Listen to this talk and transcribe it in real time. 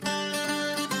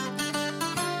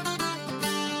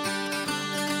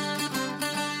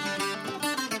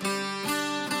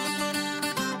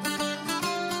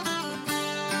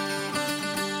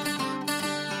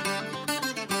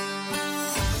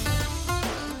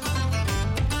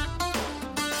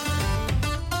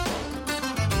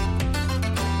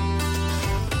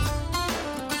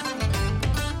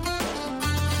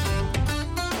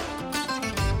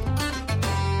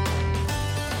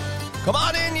Come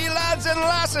on in, ye lads and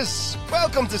lasses.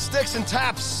 Welcome to Sticks and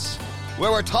Taps,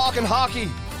 where we're talking hockey,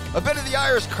 a bit of the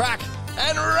Irish crack,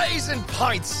 and raising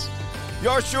pints.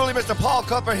 Yours truly, Mr. Paul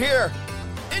Cupper, here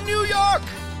in New York,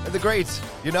 in the great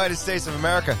United States of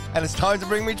America. And it's time to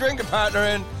bring me drinking partner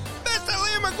in, Mr.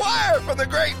 Liam McGuire from the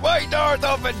great white north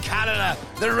up in Canada,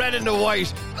 the red and the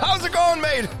white. How's it going,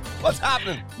 mate? What's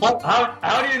happening?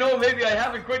 How do you know maybe I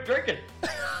haven't quit drinking?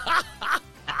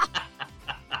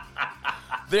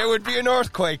 There would be an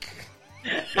earthquake.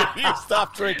 You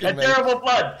stop drinking, mate. Terrible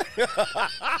flood.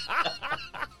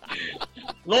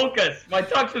 Locust. My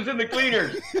tux was in the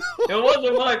cleaners. It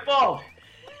wasn't my fault.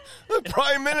 The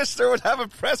Prime Minister would have a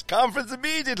press conference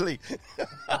immediately.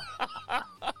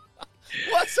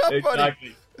 What's up, buddy?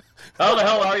 Exactly. How the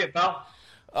hell are you, pal?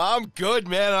 I'm good,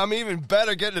 man. I'm even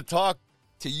better getting to talk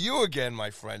to you again,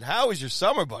 my friend. How was your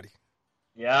summer, buddy?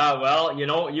 Yeah, well, you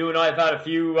know, you and I have had a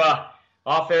few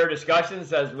off-air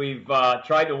discussions as we've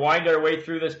tried to wind our way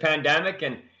through this pandemic,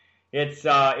 and it's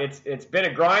been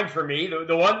a grind for me.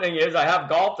 The one thing is I have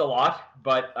golfed a lot,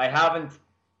 but I haven't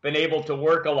been able to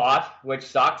work a lot, which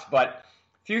sucks. But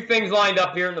a few things lined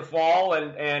up here in the fall,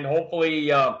 and hopefully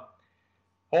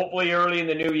early in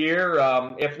the new year,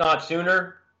 if not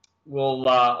sooner,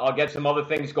 I'll get some other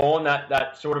things going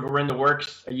that sort of were in the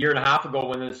works a year and a half ago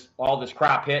when all this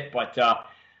crap hit. But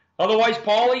otherwise,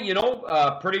 Paulie, you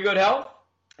know, pretty good health,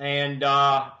 and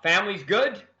family's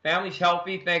good. Family's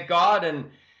healthy, thank God,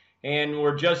 and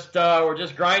we're just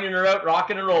grinding her out,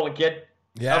 rocking and rolling, kid.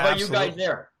 Yeah, how about absolutely. you guys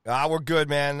there? We're good,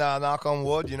 man. Knock on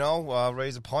wood, you know,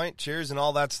 raise a pint, cheers, and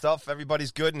all that stuff.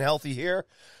 Everybody's good and healthy here.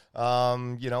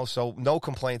 You know, so no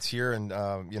complaints here, and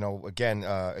you know, again,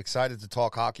 excited to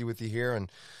talk hockey with you here,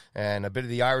 and a bit of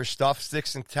the Irish stuff,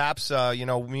 Sticks and Taps. You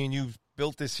know, me and you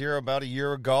built this here about a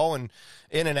year ago, and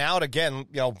in and out again.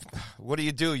 You know, what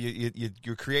do?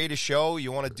 You create a show,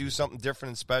 you want to do something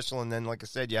different and special, and then, like I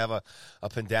said, you have a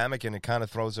pandemic, and it kind of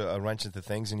throws a wrench into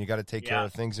things, and you got to take care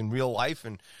of things in real life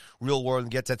and real world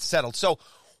and get that settled. So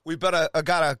we've got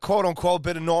a quote-unquote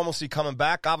bit of normalcy coming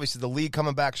back. Obviously, the league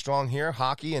coming back strong here,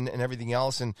 hockey and everything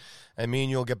else. And me and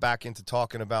you will get back into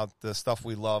talking about the stuff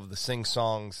we love, the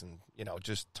sing-songs and, you know,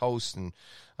 just toast and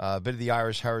a bit of the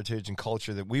Irish heritage and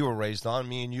culture that we were raised on.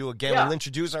 Me and you, again, we'll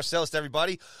introduce ourselves to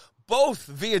everybody, both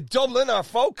via Dublin, our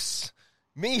folks.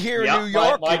 Me here in New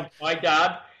York. My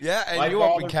dad. Yeah, and you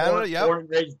up in Canada. Yeah, born and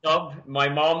raised Dub. My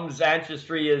mom's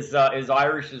ancestry is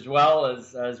Irish as well,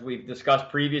 as we've discussed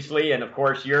previously, and of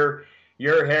course your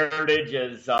heritage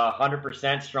is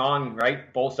 100% strong,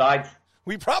 right? Both sides.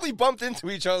 We probably bumped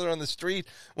into each other on the street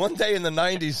one day in the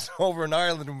 90s over in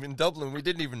Ireland, in Dublin. We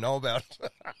didn't even know about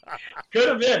it. Could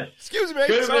have been. Excuse me.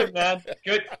 Could have been, man.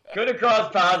 Could have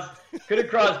crossed paths. Could have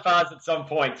crossed paths at some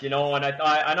point, you know. And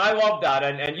I love that.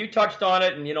 And you touched on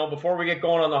it. And you know, before we get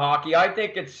going on the hockey, I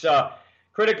think it's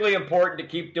critically important to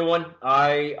keep doing.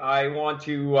 I want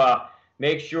to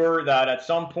make sure that at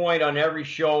some point on every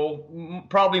show,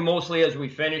 probably mostly as we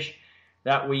finish,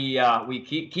 that we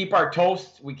keep our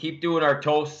toasts. We keep doing our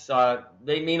toasts.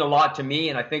 They mean a lot to me,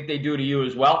 and I think they do to you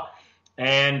as well.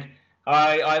 And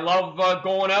I love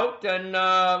going out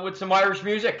and with some Irish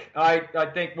music. I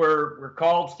think we're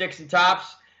called Sticks and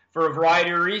Taps for a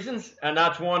variety of reasons, and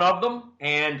that's one of them.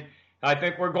 And I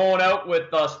think we're going out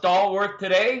with Stalworth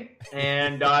today,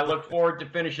 and I look forward to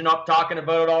finishing up talking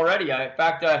about it already. In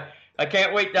fact, I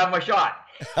can't wait to have my shot.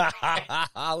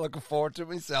 Looking forward to it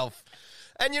myself.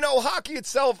 And, you know, hockey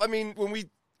itself, I mean,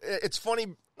 it's funny,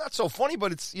 not so funny,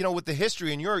 but it's, you know, with the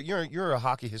history, and you're a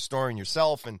hockey historian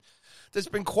yourself, and there's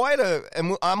been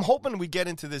and I'm hoping we get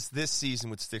into this season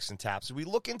with Sticks and Taps. We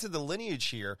look into the lineage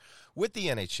here with the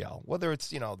NHL, whether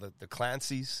it's, you know, the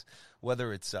Clancys,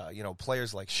 whether it's, you know,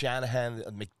 players like Shanahan,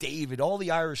 McDavid, all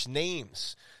the Irish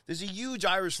names. There's a huge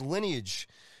Irish lineage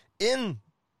in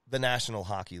the National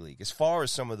Hockey League, as far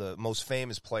as some of the most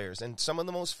famous players and some of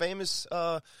the most famous,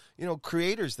 you know,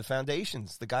 creators, the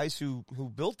foundations, the guys who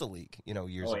built the league, you know,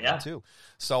 years ago too.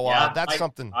 So that's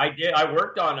something I did. I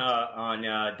worked on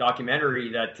a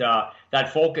documentary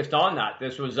that focused on that.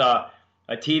 This was a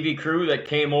TV crew that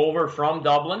came over from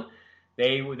Dublin.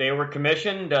 They were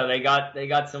commissioned. They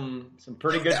got some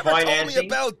pretty good financing. Told me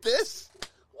about this.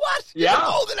 What? Yeah, you're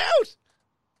holding out.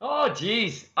 Oh,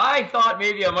 geez. I thought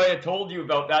maybe I might have told you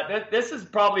about that. This is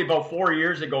probably about 4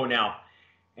 years ago now.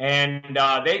 And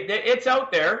it's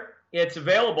out there. It's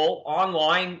available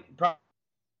online.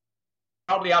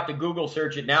 Probably have to Google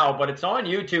search it now, but it's on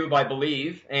YouTube, I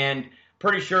believe. And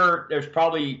pretty sure there's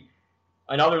probably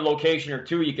another location or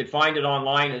two you could find it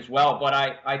online as well. But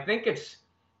I think it's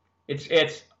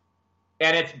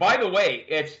by the way,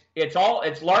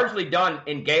 it's largely done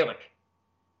in Gaelic.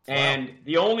 And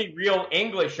the only real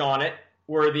English on it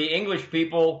were the English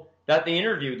people that they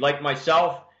interviewed, like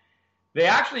myself. They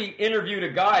actually interviewed a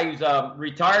guy who's a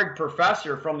retired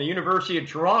professor from the University of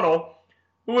Toronto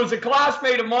who was a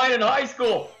classmate of mine in high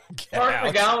school, Mark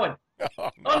McGowan. Oh,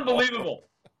 no. Unbelievable.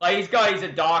 He's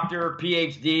a doctor,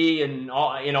 PhD, and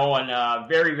a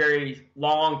very, very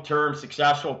long-term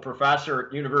successful professor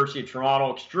at University of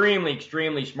Toronto. Extremely,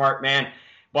 extremely smart man,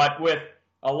 but with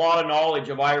a lot of knowledge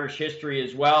of Irish history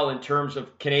as well in terms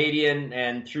of Canadian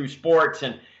and through sports.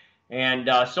 And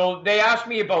so they asked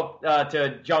me about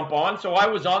to jump on. So I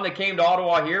was on. They came to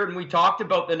Ottawa here, and we talked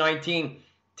about the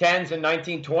 1910s and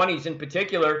 1920s in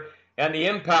particular and the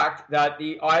impact that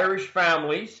the Irish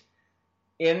families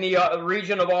in the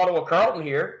region of Ottawa-Carleton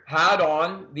here had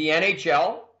on the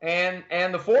NHL and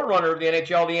the forerunner of the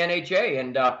NHL, the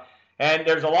NHA. And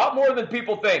there's a lot more than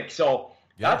people think. So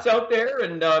that's out there,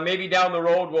 and maybe down the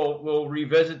road we'll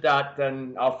revisit that,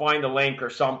 and I'll find a link or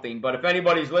something. But if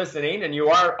anybody's listening and you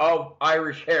are of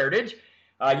Irish heritage,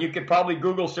 you could probably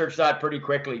Google search that pretty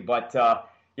quickly. But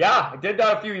I did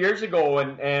that a few years ago,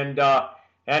 and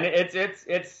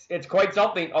it's quite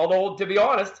something. Although, to be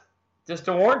honest, just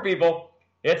to warn people,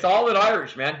 it's all in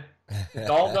Irish, man.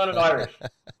 It's all done in Irish.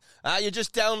 You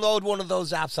just download one of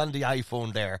those apps on the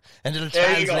iPhone there, and it'll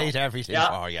translate everything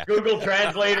for you. Google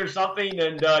Translate or something,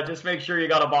 and just make sure you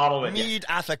got a bottle with you. Mead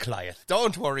Athacliath.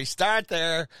 Don't worry. Start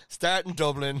there. Start in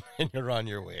Dublin, and you're on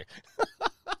your way.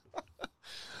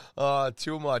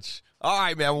 Too much. All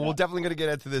right, man. Well, we're definitely going to get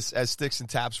into this as Sticks and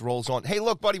Taps rolls on. Hey,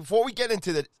 look, buddy, before we get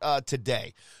into the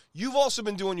today, you've also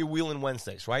been doing your Wheeling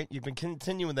Wednesdays, right? You've been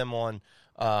continuing them on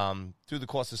through the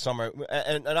course of summer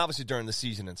and obviously during the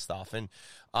season and stuff. And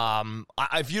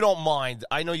if you don't mind,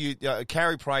 I know you,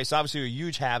 Carey Price, obviously you're a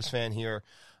huge Habs fan here.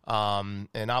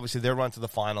 And obviously they run to the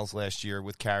finals last year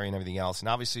with Carey and everything else. And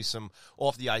obviously some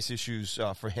off the ice issues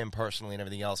for him personally and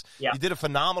everything else. Yeah. You did a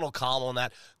phenomenal column on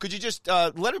that. Could you just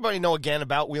let everybody know again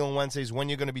about Wheeling Wednesdays, when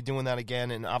you're going to be doing that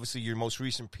again, and obviously your most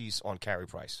recent piece on Carey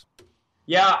Price?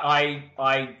 Yeah,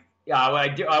 I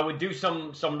would do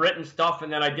some written stuff,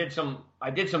 and then I did some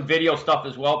video stuff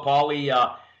as well,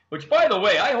 Paulie. Which, by the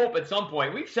way, I hope at some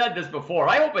point, we've said this before,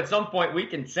 I hope at some point we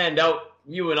can send out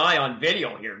you and I on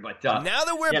video here. But now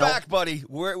that we're back, buddy,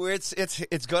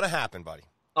 it's going to happen, buddy.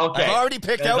 Okay, I've already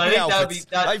picked out my outfits.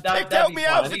 I've picked out my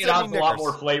outfits. I think it has a lot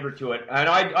more flavor to it. And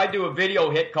I do a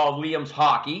video hit called Liam's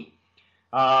Hockey,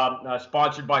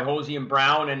 sponsored by Hosey and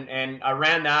Brown, and I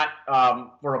ran that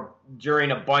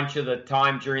during a bunch of the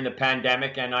time during the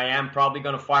pandemic, and I am probably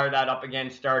going to fire that up again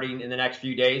starting in the next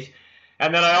few days.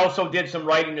 And then I also did some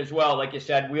writing as well, like you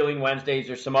said, Wheeling Wednesdays.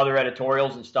 There's some other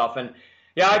editorials and stuff, and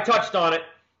yeah, I touched on it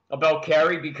about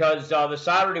Carey because the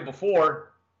Saturday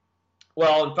before,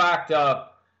 well, in fact,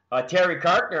 Terry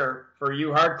Cartner, for you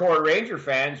hardcore Ranger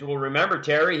fans, will remember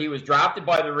Terry. He was drafted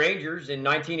by the Rangers in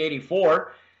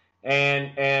 1984.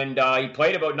 And he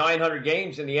played about 900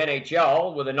 games in the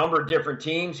NHL with a number of different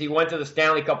teams. He went to the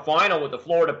Stanley Cup Final with the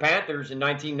Florida Panthers in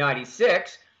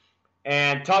 1996,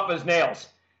 and tough as nails,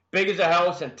 big as a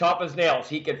house and tough as nails.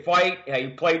 He could fight. He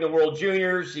played in the World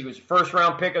Juniors. He was a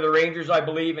first-round pick of the Rangers, I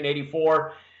believe, in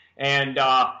 '84. And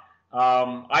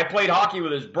I played hockey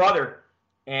with his brother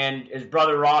and his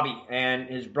brother Robbie. And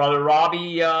his brother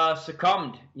Robbie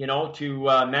succumbed,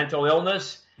 to mental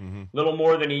illness. A little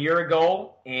more than a year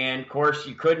ago, and of course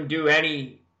you couldn't do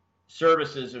any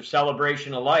services or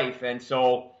celebration of life, and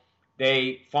so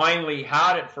they finally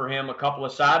had it for him a couple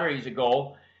of Saturdays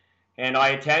ago, and I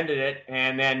attended it,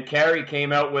 and then Carey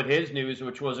came out with his news,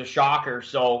 which was a shocker.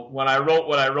 So when I wrote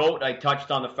what I wrote, I touched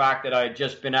on the fact that I had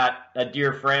just been at a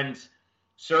dear friend's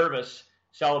service,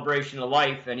 celebration of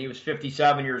life, and he was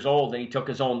 57 years old, and he took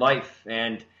his own life,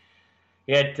 and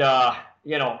it,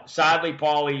 sadly,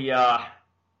 Paulie,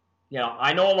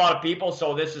 I know a lot of people,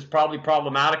 so this is probably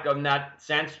problematic in that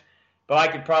sense, but I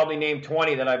could probably name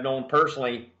 20 that I've known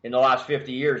personally in the last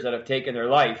 50 years that have taken their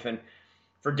life. And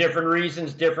for different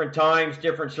reasons, different times,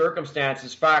 different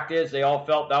circumstances, fact is they all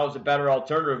felt that was a better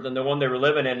alternative than the one they were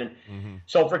living in. And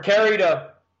so for Carey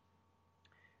to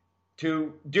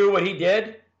do what he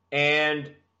did and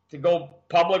to go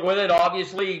public with it,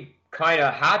 obviously kind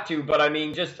of had to, but I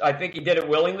mean, I think he did it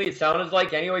willingly, it sounded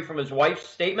like, anyway, from his wife's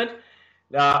statement.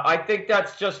 I think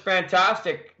that's just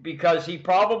fantastic because he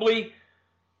probably,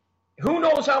 who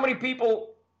knows how many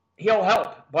people he'll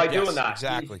help by doing that.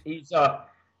 Exactly. He's a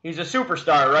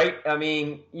superstar, right? I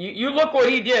mean, you look what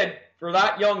he did for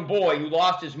that young boy who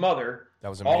lost his mother. That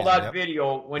was amazing. All that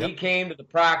video when he came to the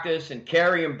practice and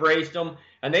Carey embraced him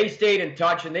and they stayed in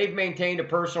touch and they've maintained a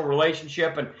personal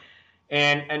relationship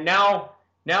and now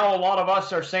a lot of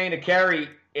us are saying to Carey,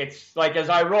 it's like, as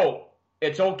I wrote,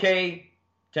 it's okay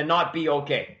to not be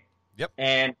okay. Yep.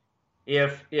 And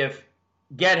if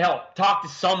get help, talk to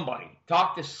somebody.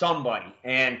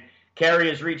 And Carey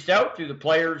has reached out through the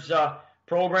players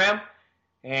program,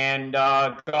 and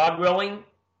God willing,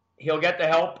 he'll get the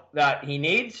help that he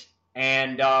needs.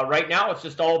 And right now, it's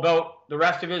just all about the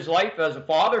rest of his life as a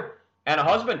father and a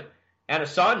husband and a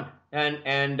son,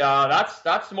 and that's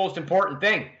the most important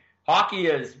thing. Hockey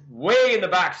is way in the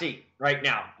back seat right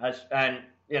now, and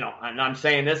I'm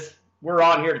saying this. We're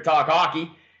on here to talk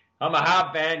hockey. I'm a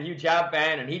Habs fan, huge Habs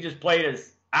fan, and he just played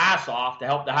his ass off to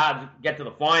help the Habs get to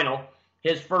the final,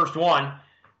 his first one,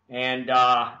 and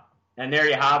there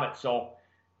you have it. So,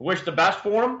 I wish the best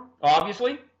for him,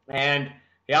 obviously, and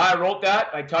yeah, I wrote that.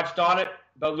 I touched on it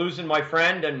about losing my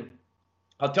friend, and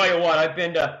I'll tell you what, I've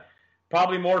been to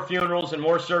probably more funerals and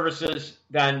more services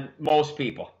than most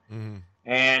people,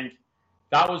 and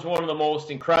that was one of the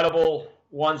most incredible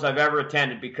ones I've ever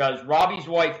attended, because Robbie's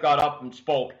wife got up and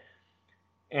spoke.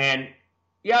 And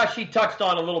yeah, she touched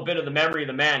on a little bit of the memory of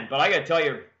the man, but I got to tell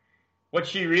you, what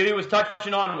she really was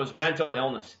touching on was mental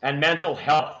illness and mental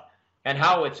health, and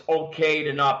how it's okay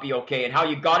to not be okay, and how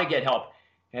you got to get help.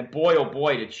 And boy, oh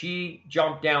boy, did she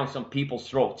jump down some people's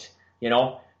throats.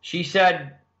 She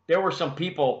said there were some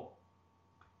people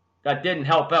that didn't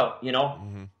help out,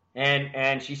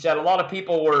 and she said a lot of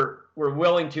people were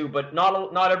willing to, but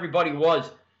not everybody was.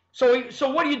 So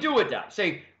what do you do with that?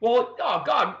 Say, well, oh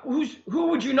God, who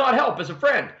would you not help as a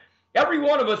friend? Every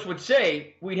one of us would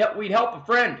say we'd help a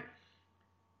friend.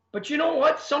 But you know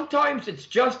what? Sometimes it's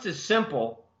just as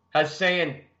simple as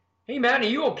saying, "Hey man, are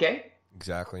you okay?"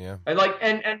 Exactly, yeah. And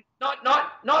and not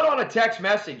on a text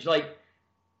message,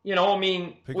 we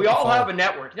all have a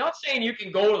network. Not saying you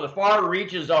can go to the far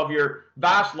reaches of your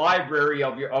vast library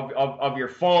of your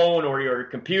phone or your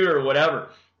computer or whatever.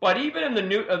 But even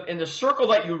in the circle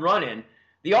that you run in,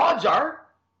 the odds are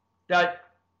that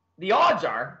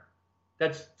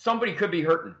somebody could be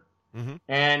hurting. Mm-hmm.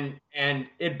 And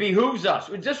it behooves us.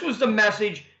 This was the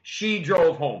message she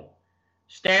drove home,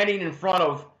 standing in front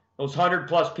of those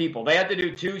 100+ people. They had to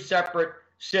do 2 separate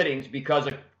sittings because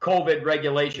of COVID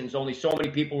regulations. Only so many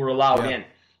people were allowed in.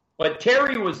 But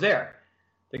Terry was there,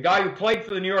 the guy who played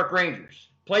for the New York Rangers,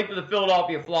 played for the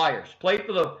Philadelphia Flyers, played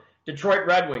for the Detroit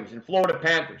Red Wings and Florida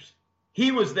Panthers.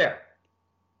 He was there.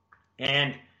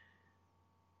 And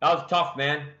that was tough,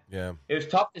 man. Yeah. It was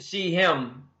tough to see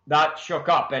him that shook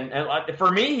up. And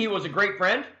for me, he was a great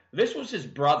friend. This was his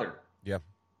brother. Yeah.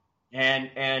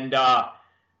 And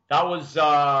that was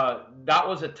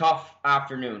a tough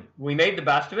afternoon. We made the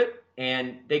best of it,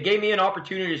 and they gave me an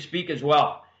opportunity to speak as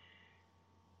well.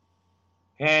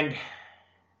 And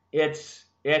it's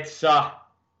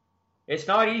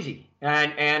not easy.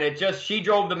 And she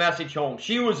drove the message home.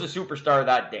 She was the superstar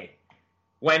that day.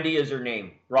 Wendy is her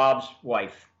name, Rob's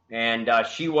wife. And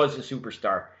she was the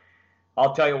superstar.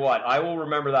 I'll tell you what, I will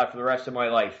remember that for the rest of my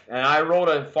life. And I wrote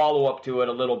a follow-up to it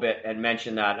a little bit and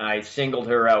mentioned that, and I singled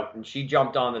her out. And she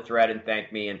jumped on the thread and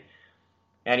thanked me. And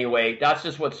anyway, that's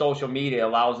just what social media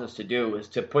allows us to do, is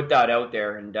to put that out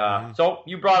there. And so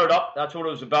you brought it up. That's what it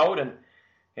was about.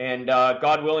 And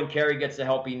God willing, Carey gets the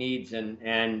help he needs. And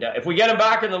if we get him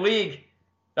back in the league,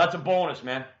 that's a bonus,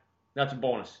 man. That's a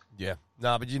bonus. Yeah.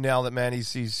 No, but you nailed it, man.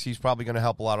 He's probably going to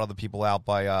help a lot of other people out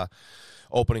by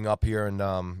opening up here.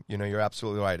 And, you're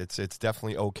absolutely right. It's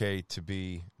definitely okay to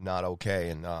be not okay.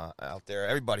 And out there,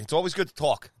 everybody, it's always good to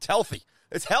talk. It's healthy.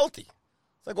 It's healthy.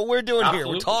 It's like what we're doing here.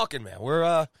 We're talking, man.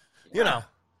 We're,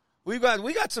 we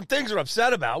got some things we're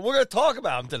upset about. We're going to talk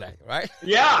about them today, right?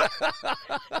 Yeah.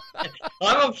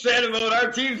 I'm upset about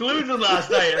our teams losing last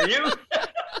night. Are you?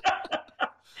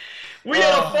 We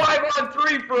had a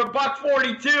 5-on-3 for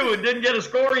 $1.42 and didn't get a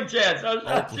scoring chance.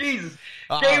 Jesus.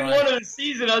 Game 1 of the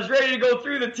season, I was ready to go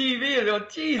through the TV and go,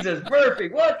 Jesus, Murphy,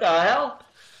 what the hell?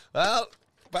 Well,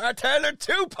 bartender,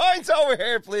 2 pints over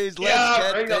here, please.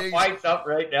 Let's bring the pints up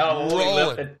right now.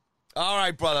 Rolling. All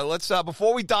right, brother. Let's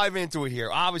before we dive into it here.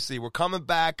 Obviously, we're coming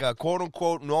back, quote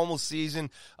unquote, normal season.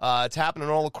 It's happening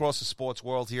all across the sports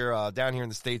world here, down here in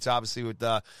the States. Obviously, with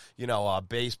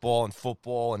baseball and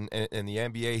football and the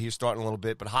NBA here starting a little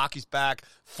bit, but hockey's back,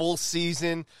 full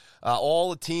season. All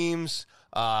the teams,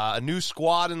 a new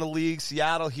squad in the league.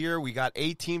 Seattle here. We got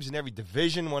 8 teams in every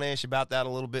division. I want to ask you about that a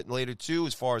little bit later too,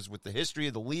 as far as with the history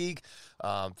of the league.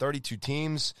 32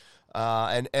 teams.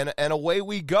 And away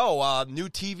we go. New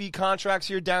TV contracts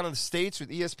here down in the States with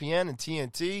ESPN and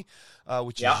TNT,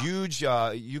 which is huge.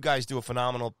 You guys do a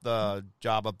phenomenal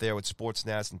job up there with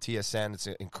Sportsnet and TSN. It's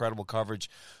incredible coverage.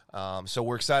 So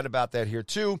we're excited about that here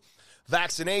too.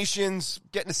 Vaccinations,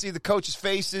 getting to see the coaches'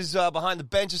 faces behind the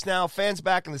benches now, fans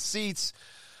back in the seats.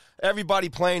 everybody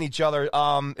playing each other.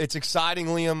 It's exciting,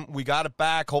 Liam. We got it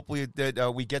back. Hopefully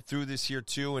that we get through this here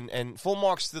too. And full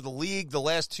marks to the league. The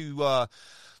last two,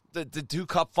 the two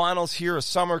Cup finals here, a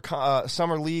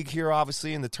summer league here,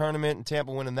 obviously in the tournament, and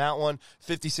Tampa winning that one.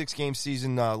 56-game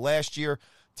season last year.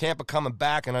 Tampa coming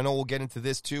back, and I know we'll get into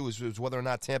this too, is whether or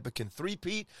not Tampa can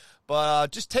three-peat.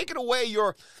 But just take it away.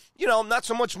 You're, not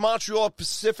so much Montreal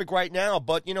Pacific right now,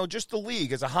 but, just the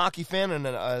league. As a hockey fan and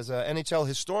as an NHL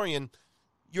historian,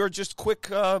 you're just quick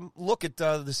look at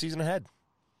the season ahead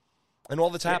and all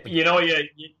that's happening.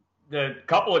 The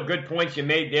couple of good points you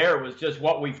made there was just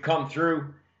what we've come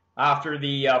through after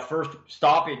the first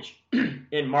stoppage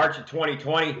in March of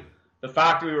 2020. The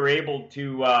fact we were able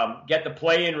to get the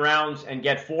play-in rounds and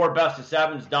get 4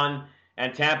 best-of-7s done,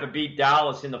 and Tampa beat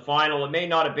Dallas in the final. It may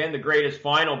not have been the greatest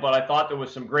final, but I thought there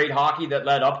was some great hockey that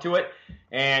led up to it,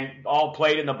 and all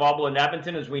played in the bubble in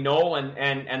Edmonton, as we know,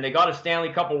 and they got a Stanley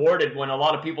Cup awarded when a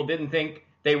lot of people didn't think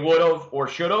they would have or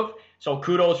should have, so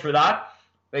kudos for that.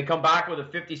 They come back with a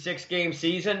 56-game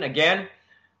season again.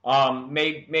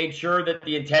 Made sure that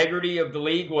the integrity of the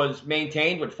league was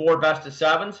maintained with 4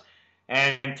 best-of-7s.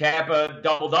 And Tampa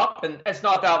doubled up, and it's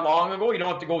not that long ago. You don't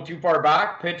have to go too far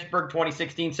back. Pittsburgh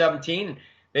 2016-17,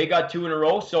 they got 2 in a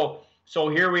row. So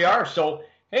here we are. So,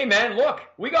 hey, man, look,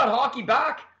 we got hockey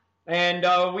back, and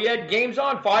we had games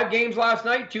on, 5 games last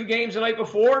night, 2 games the night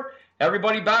before.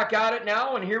 Everybody back at it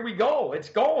now, and here we go. It's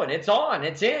going. It's on.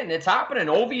 It's in. It's happening.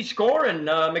 Ovi scoring.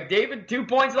 McDavid 2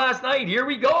 points last night. Here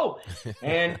we go.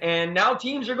 And now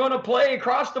teams are going to play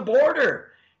across the border.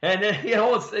 And then,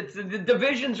 it's the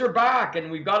divisions are back,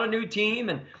 and we've got a new team,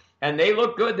 and they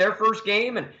look good. Their first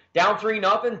game, and down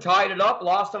 3-0, tied it up,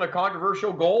 lost on a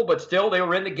controversial goal, but still they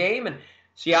were in the game. And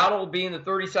Seattle being the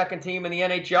 32nd team in the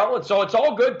NHL, and so it's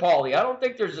all good, Paulie. I don't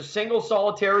think there's a single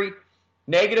solitary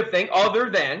negative thing other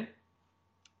than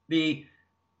the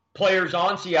players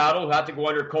on Seattle who had to go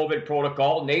under COVID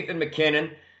protocol. Nathan McKinnon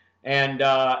and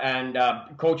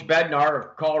Coach Bednar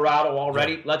of Colorado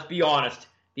already. Yeah. Let's be honest.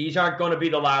 These aren't going to be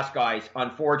the last guys,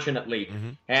 unfortunately. Mm-hmm.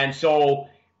 And so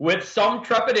with some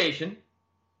trepidation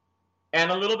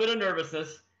and a little bit of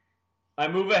nervousness, I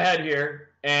move ahead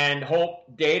here and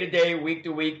hope day to day, week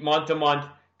to week, month to month,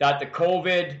 that the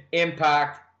COVID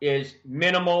impact is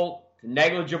minimal to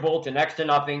negligible to next to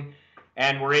nothing,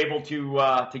 and we're able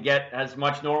to get as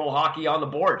much normal hockey on the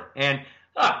board. And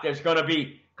there's going to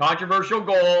be controversial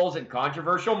goals and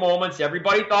controversial moments.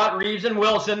 Everybody thought Reeves and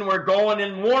Wilson were going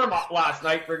in warm-up last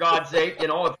night, for God's sake.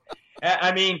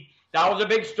 I mean, that was a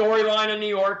big storyline in New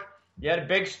York. You had a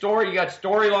big story. You got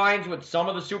storylines with some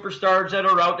of the superstars that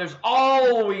are out. There's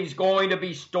always going to be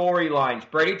storylines.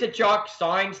 Brady Tkachuk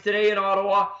signs today in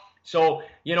Ottawa. So,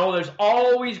 there's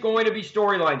always going to be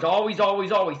storylines. Always,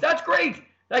 always, always. That's great.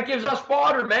 That gives us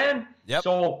fodder, man. Yep.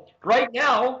 So, right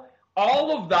now,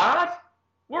 all of that,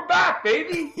 we're back,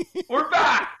 baby. We're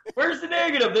back. Where's the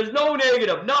negative? There's no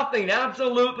negative. Nothing.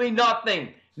 Absolutely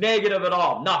nothing. Negative at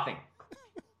all. Nothing.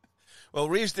 Well,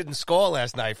 Reeves didn't score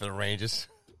last night for the Rangers.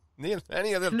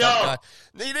 Any of them? No.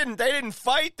 They didn't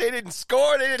fight. They didn't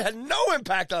score. They had no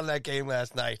impact on that game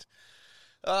last night.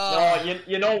 No,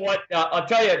 you know what? I'll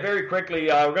tell you very quickly.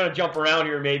 We're going to jump around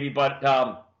here maybe, but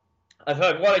I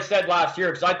thought what I said last year,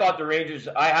 because I thought the Rangers,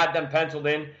 I had them penciled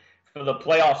in for the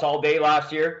playoffs all day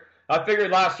last year. I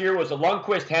figured last year was a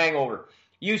Lundqvist hangover.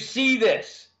 You see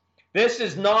this. This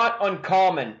is not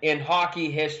uncommon in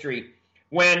hockey history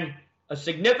when a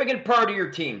significant part of your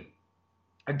team,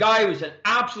 a guy who's an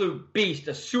absolute beast,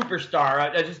 a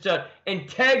superstar, just an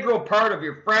integral part of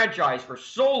your franchise for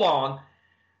so long,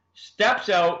 steps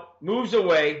out, moves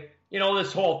away,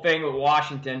 this whole thing with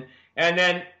Washington,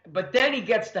 but then he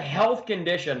gets the health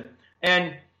condition,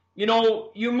 and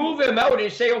you move him out and you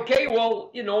say, okay, well,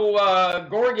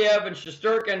 Georgiev and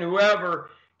Shesterkin, whoever,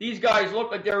 these guys look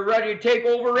like they're ready to take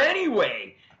over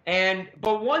anyway.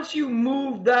 But once you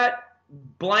move that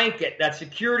blanket, that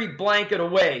security blanket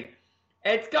away,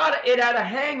 it had a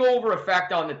hangover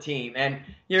effect on the team. And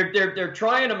they're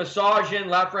trying to massage in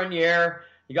Lafreniere.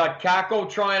 You got Kakko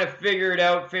trying to figure it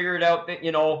out.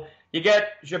 You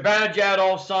get Zibanejad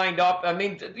all signed up. I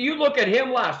mean, you look at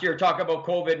him last year, talk about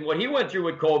COVID and what he went through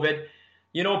with COVID.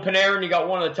 Panarin, you got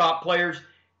one of the top players,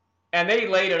 and they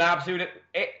laid an absolute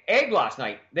egg last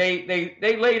night. They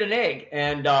laid an egg,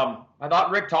 and I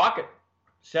thought Rick Tocchet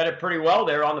said it pretty well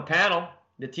there on the panel,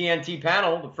 the TNT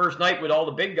panel, the first night with all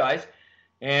the big guys,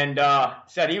 and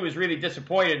said he was really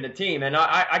disappointed in the team, and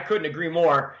I couldn't agree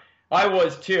more. I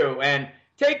was too, and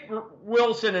take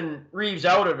Wilson and Reeves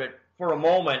out of it for a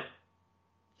moment,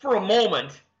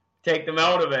 take them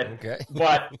out of it. Okay.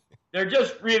 But there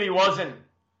just really wasn't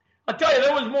I'll tell you,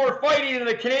 there was more fighting in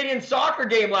the Canadian soccer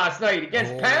game last night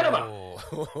against Panama.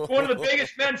 One of the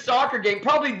biggest men's soccer games,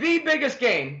 probably the biggest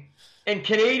game in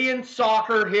Canadian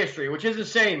soccer history, which isn't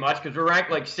saying much because we're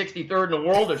ranked like 63rd in the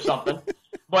world or something.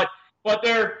 but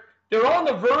they're on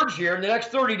the verge here in the next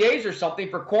 30 days or something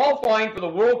for qualifying for the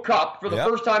World Cup for the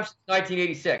first time since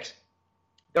 1986.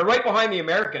 They're right behind the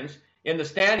Americans in the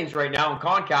standings right now in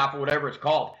CONCACAF or whatever it's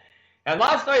called. And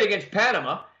last night against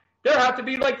Panama, there had to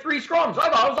be like 3 scrums. I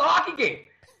thought it was a hockey game,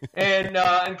 and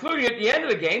including at the end of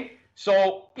the game.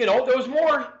 So, there was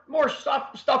more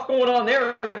stuff going on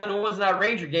there than it was in that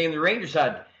Ranger game. The Rangers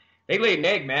they laid an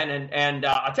egg, man. And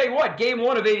I'll tell you what, game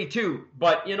 1 of 82.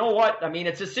 But you know what? I mean,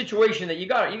 it's a situation that you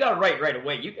got to right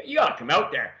away. You got to come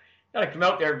out there. Got to come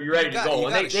out there and be ready to go.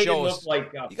 And they didn't look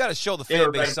like you got to show the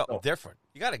fan base something different.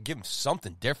 You got to give them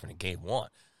something different in game 1.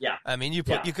 Yeah. I mean, you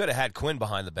could have had Quinn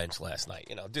behind the bench last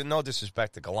night. No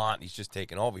disrespect to Gallant. He's just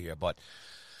taking over here. But,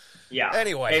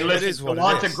 anyway, hey, listen, it is what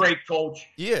Gallant's it is. a great coach.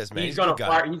 He is, man. He's going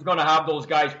to have those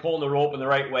guys pulling the rope in the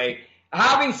right way.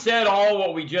 Having said all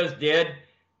what we just did,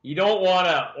 you don't want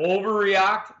to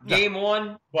overreact game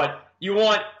 1, but you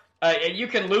want you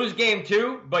can lose game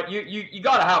 2, but you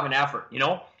got to have an effort,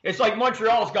 It's like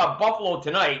Montreal's got Buffalo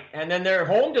tonight, and then they're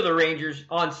home to the Rangers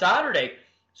on Saturday.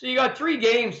 So you got 3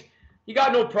 games. You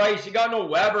got no Price, you got no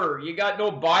Weber, you got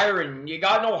no Byron, you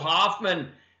got no Hoffman.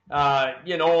 I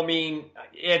mean,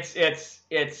 it's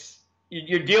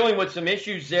you're dealing with some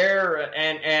issues there.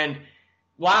 And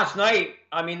last night,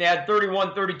 I mean, they had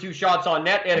 31, 32 shots on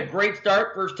net. They had a great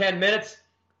start, first 10 minutes.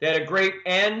 They had a great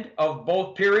end of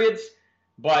both periods.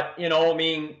 But, I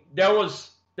mean, there was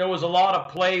a lot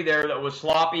of play there that was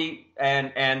sloppy,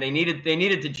 and they needed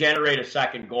to generate a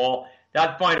second goal.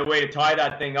 That'd find a way to tie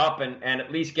that thing up and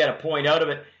at least get a point out of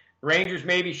it. Rangers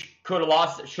maybe should have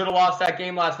lost that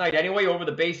game last night anyway over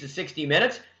the base of 60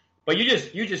 minutes. But you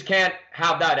just can't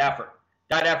have that effort.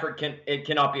 That effort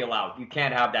cannot be allowed. You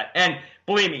can't have that. And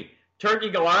believe me, Turkey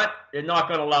Gallant is not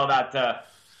going to allow that.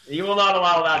 He will not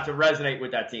allow that to resonate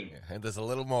with that team. Yeah, and there's a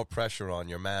little more pressure on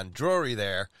your man Drury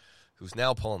there, who's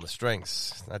now pulling the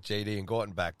strings. Not JD and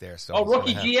Gorton back there. So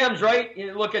rookie GMs, right?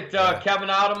 You look at Kevin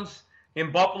Adams in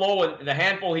Buffalo and the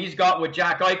handful he's got with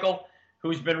Jack Eichel,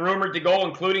 who's been rumored to go,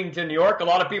 including to New York. A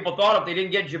lot of people thought if they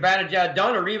didn't get Zibanejad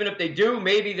done, or even if they do,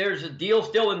 maybe there's a deal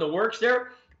still in the works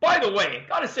there. By the way,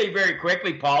 got to say very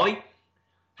quickly, Paulie,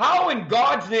 how in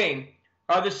God's name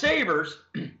are the Sabres,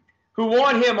 who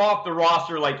want him off the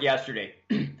roster like yesterday,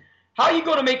 how are you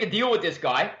going to make a deal with this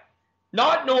guy,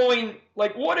 not knowing,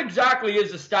 like, what exactly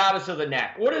is the status of the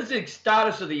neck? What is the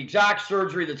status of the exact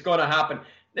surgery that's going to happen?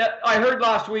 I heard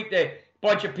last week that a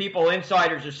bunch of people,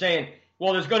 insiders, are saying,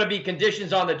 well, there's going to be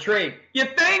conditions on the trade. You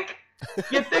think?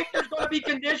 You think there's going to be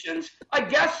conditions? I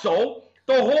guess so.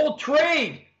 The whole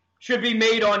trade should be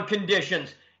made on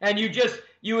conditions. And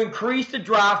you increase the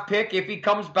draft pick if he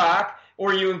comes back,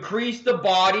 or you increase the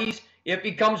bodies if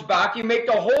he comes back. You make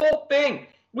the whole thing.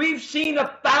 We've seen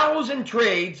 1,000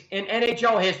 trades in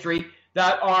NHL history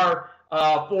that are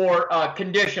for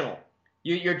conditional.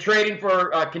 You're trading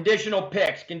for conditional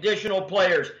picks, conditional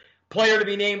players, player to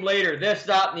be named later, this,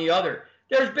 that, and the other.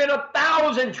 There's been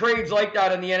 1,000 trades like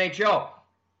that in the NHL.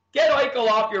 Get Eichel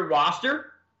off your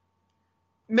roster.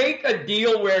 Make a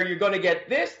deal where you're going to get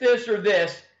this, or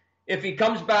this if he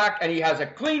comes back and he has a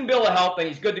clean bill of health and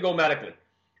he's good to go medically.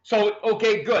 So,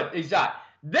 okay, good. He's that.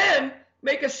 Then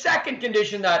make a second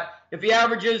condition that if he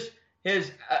averages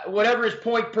his whatever his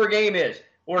point per game is,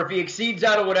 or if he exceeds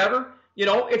that or whatever,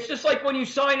 it's just like when you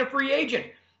sign a free agent.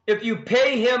 If you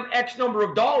pay him X number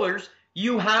of dollars,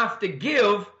 you have to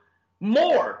give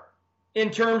more in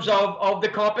terms of the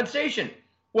compensation.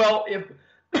 Well, if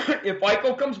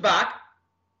Eichel comes back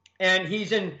and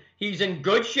he's in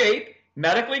good shape,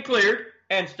 medically cleared,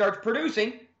 and starts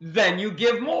producing, then you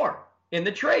give more in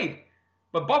the trade.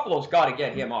 But Buffalo's got to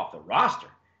get him off the roster.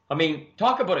 I mean,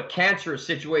 talk about a cancerous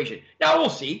situation. Now we'll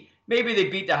see. Maybe they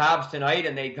beat the Habs tonight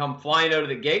and they come flying out of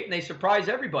the gate and they surprise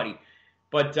everybody.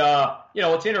 But,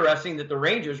 it's interesting that the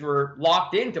Rangers were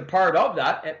locked into part of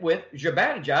that with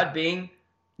Zibanejad being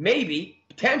maybe,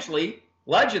 potentially,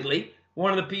 allegedly,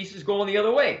 one of the pieces going the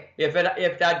other way if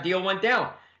that deal went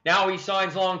down. Now he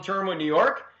signs long-term with New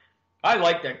York. I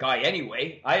like that guy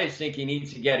anyway. I just think he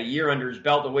needs to get a year under his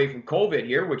belt away from COVID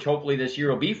here, which hopefully this year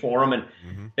will be for him,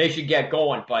 and they should get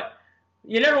going. But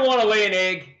you never want to lay an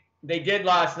egg. They did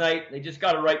last night. They just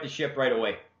got to right the ship right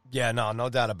away. Yeah, no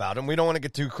doubt about it. And we don't want to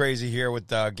get too crazy here with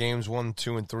games 1,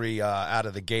 2, and 3 out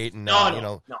of the gate. And,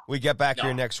 we get back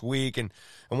here next week. And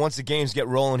once the games get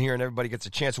rolling here and everybody gets a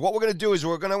chance, what we're going to do is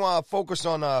we're going to focus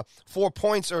on 4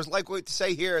 points, or as like we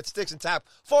say here at Sticks and Tap,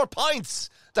 4 pints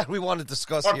that we want to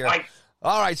discuss here.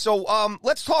 All right, so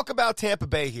let's talk about Tampa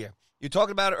Bay here. You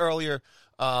talked about it earlier.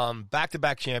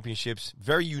 Back-to-back championships,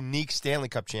 very unique Stanley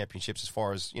Cup championships as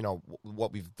far as,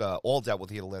 what we've all dealt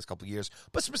with here the last couple of years,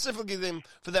 but specifically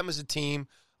for them as a team,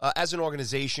 as an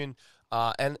organization,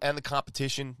 and the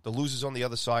competition, the losers on the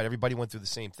other side, everybody went through the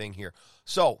same thing here.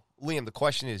 So, Liam, the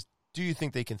question is, do you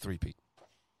think they can three-peat?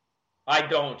 I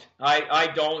don't.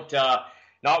 I don't.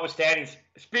 Notwithstanding,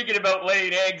 speaking about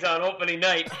laying eggs on opening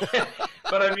night,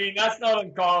 but I mean, that's not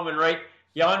uncommon, right?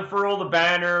 You unfurl the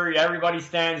banner, everybody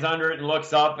stands under it and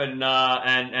looks up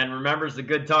and remembers the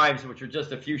good times, which were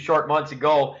just a few short months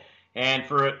ago. And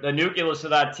for the nucleus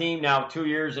of that team now 2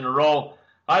 years in a row,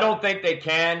 I don't think they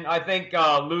can. I think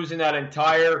losing that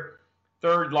entire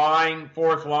third line,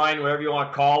 fourth line, whatever you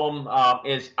want to call them,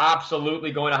 is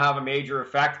absolutely going to have a major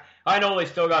effect. I know they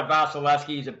still got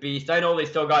Vasilevsky, he's a beast. I know they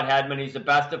still got Hedman, he's the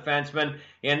best defenseman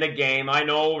in the game. I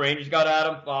know Rangers got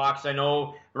Adam Fox. I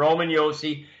know Roman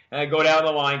Josi. Go down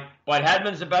the line. But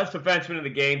Hedman's the best defenseman in the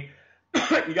game.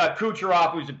 You got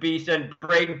Kucherov, who's a beast, and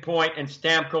Braden Point and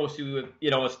Stamkos, who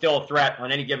is still a threat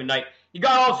on any given night. You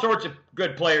got all sorts of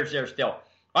good players there still.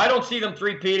 I don't see them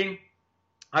three-peating.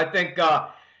 I think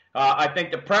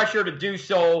the pressure to do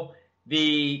so,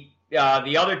 the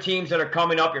other teams that are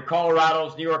coming up, your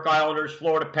Colorados, New York Islanders,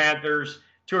 Florida Panthers,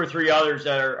 2 or 3 others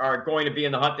that are going to be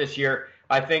in the hunt this year,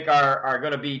 I think are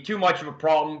going to be too much of a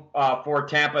problem for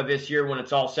Tampa this year when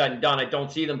it's all said and done. I don't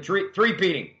see them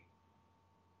three-peating.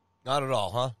 Not at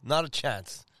all, huh? Not a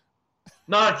chance.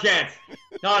 Not a chance.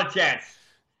 Not a chance.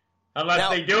 Unless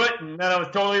they do it, and then I was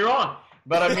totally wrong.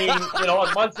 But, I mean,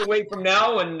 months away from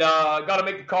now, and got to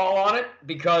make the call on it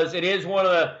because it is one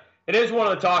of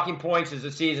the talking points as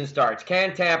the season starts.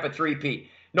 Can Tampa three-peat?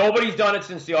 Nobody's done it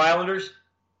since the Islanders.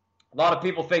 A lot of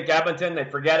people think Edmonton. They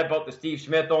forget about the Steve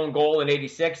Smith own goal in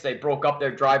 '86. They broke up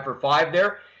their drive for 5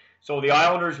 there. So the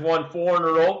Islanders won 4 in a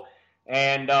row.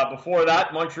 And before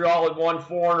that, Montreal had won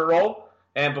 4 in a row.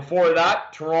 And before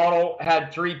that, Toronto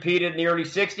had three-peated in the early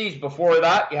 60s. Before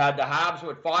that, you had the Habs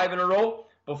with 5 in a row.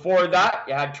 Before that,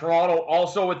 you had Toronto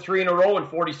also with 3 in a row in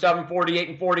 47, 48,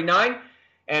 and 49.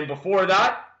 And before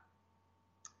that,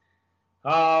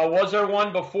 was there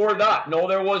one before that? No,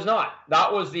 there was not.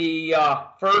 That was the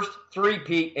first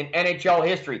three-peat in NHL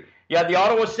history. You had the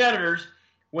Ottawa Senators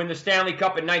win the Stanley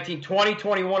Cup in 1920,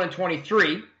 21, and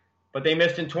 23, but they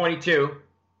missed in 22.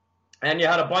 And you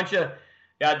had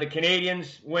you had the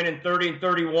Canadians win in 30 and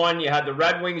 31. You had the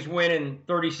Red Wings win in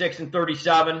 36 and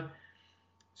 37.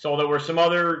 So there were some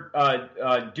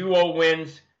other duo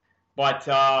wins. But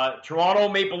Toronto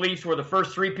Maple Leafs were the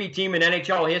first three-peat team in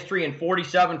NHL history in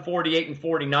 47, 48, and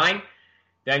 49.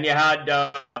 Then you had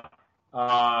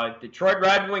Detroit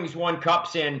Red Wings won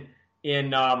cups in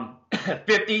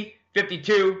 50,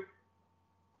 52,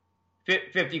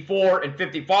 54, and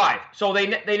 55. So they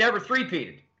never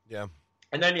three-peated. Yeah.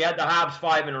 And then you had the Habs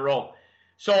 5 in a row.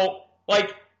 So,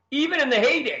 even in the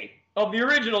heyday of the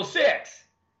original 6,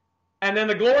 and then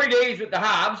the glory days with the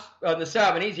Habs in the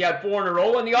 70s, you had 4 in a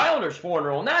row, and the Islanders 4 in a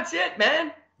row. And that's it, man.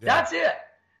 Yeah. That's it.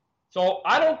 So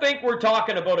I don't think we're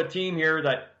talking about a team here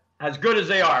that, as good as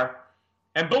they are,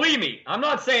 and believe me, I'm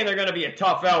not saying they're going to be a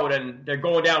tough out and they're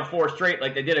going down 4 straight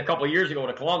like they did a couple of years ago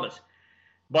to Columbus.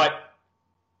 But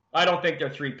I don't think they're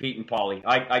three-peating, Paulie.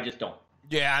 I just don't.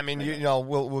 Yeah, I mean,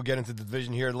 we'll get into the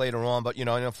division here later on, but,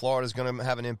 Florida's going to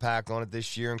have an impact on it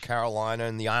this year, and Carolina,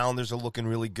 and the Islanders are looking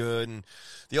really good. And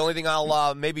the only thing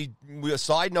I'll maybe a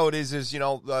side note is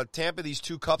Tampa, these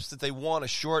 2 cups that they won, a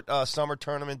short summer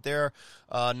tournament there,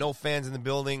 no fans in the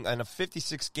building, and a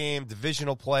 56-game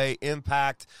divisional play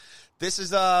impact. This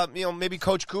is, maybe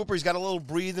Coach Cooper, he's got a little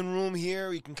breathing room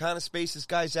here. He can kind of space his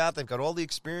guys out. They've got all the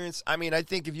experience. I mean, I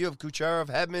think if you have Kucherov,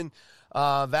 Hedman,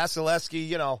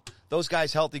 Vasilevsky, those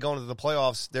guys healthy going into the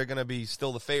playoffs, they're going to be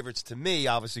still the favorites to me,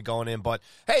 obviously, going in. But,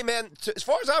 hey, man, as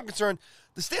far as I'm concerned,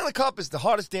 the Stanley Cup is the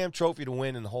hardest damn trophy to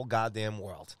win in the whole goddamn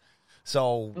world.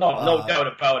 So no doubt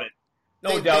about it.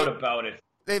 No doubt about it.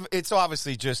 It's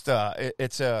obviously just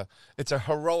it's a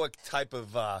heroic type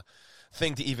of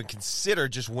thing to even consider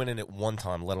just winning it one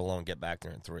time, let alone get back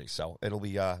there in 3. So it'll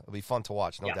be fun to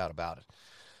watch, no doubt about it.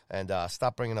 And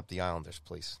stop bringing up the Islanders,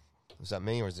 please. Is that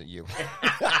me or is it you?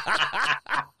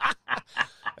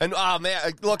 And, man,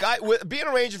 look, being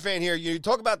a Ranger fan here, you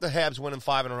talk about the Habs winning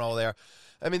 5 in a row there.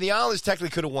 I mean, the Islanders technically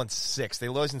could have won 6. They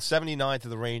lost in 79 to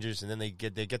the Rangers, and then they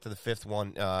get to the 5th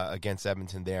one against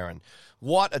Edmonton there. And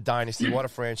what a dynasty, what a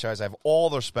franchise. I have all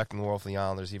the respect in the world for the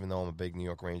Islanders, even though I'm a big New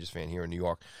York Rangers fan here in New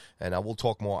York. And we'll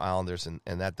talk more Islanders and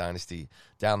that dynasty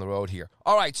down the road here.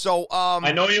 All right, so...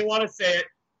 I know you want to say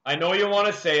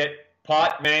it.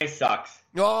 Pot May sucks.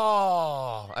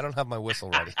 Oh, I don't have my whistle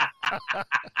ready.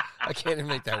 I can't even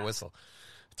make that whistle.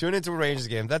 Tune into a Rangers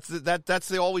game.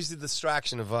 That's always the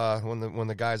distraction of when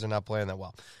the guys are not playing that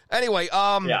well. Anyway,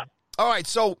 yeah. All right,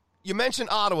 so you mentioned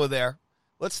Ottawa there.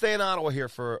 Let's stay in Ottawa here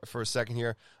for a second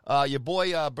here. Your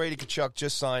boy Brady Tkachuk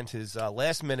just signed his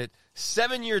last-minute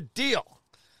 7-year deal.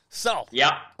 So,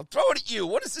 yeah, I'll throw it at you.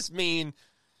 What does this mean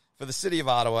for the city of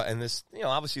Ottawa and this,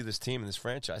 obviously this team and this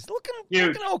franchise? Looking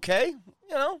okay,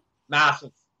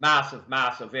 Massive.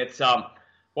 It's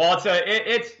well,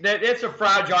 it's a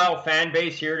fragile fan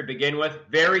base here to begin with.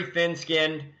 Very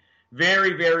thin-skinned,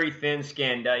 very, very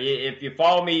thin-skinned. If you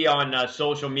follow me on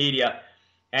social media,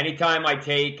 anytime I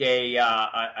take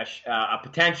a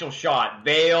potential shot,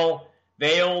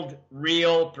 veiled,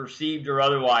 real, perceived, or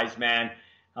otherwise, man,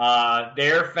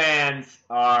 their fans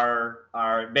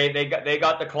they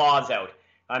got the claws out.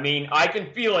 I mean, I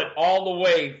can feel it all the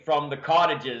way from the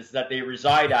cottages that they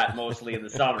reside at mostly in the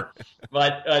summer.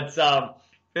 But it's a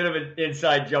bit of an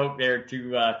inside joke there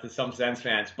to some Sens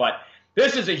fans. But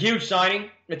this is a huge signing.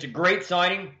 It's a great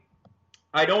signing.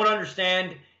 I don't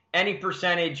understand any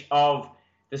percentage of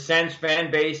the Sens fan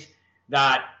base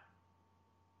that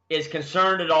is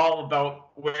concerned at all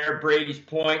about where Brady's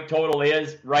point total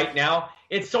is right now.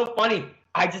 It's so funny.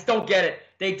 I just don't get it.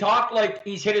 They talk like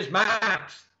he's hit his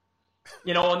max.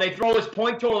 And they throw his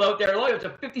point total out there. Look, it was a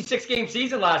 56-game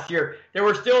season last year. There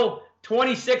were still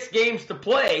 26 games to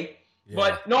play. Yeah.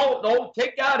 But no,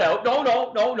 take that out.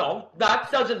 No.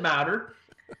 That doesn't matter.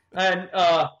 And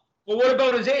well, what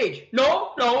about his age?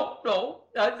 No.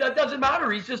 That doesn't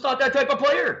matter. He's just not that type of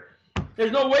player.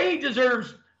 There's no way he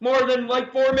deserves more than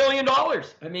like $4 million.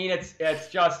 I mean, it's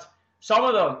just some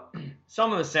of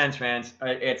the Sens fans.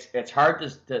 It's hard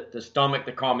to stomach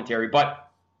the commentary, but.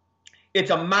 It's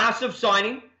a massive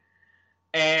signing,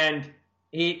 and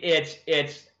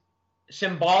it's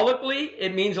symbolically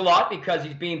it means a lot because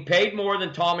he's being paid more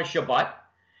than Thomas Chabot.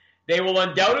 They will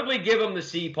undoubtedly give him the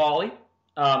C, Paulie,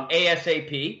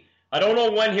 ASAP. I don't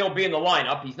know when he'll be in the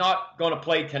lineup. He's not going to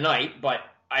play tonight, but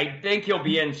I think he'll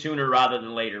be in sooner rather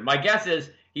than later. My guess is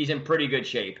he's in pretty good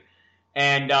shape,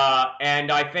 and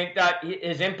I think that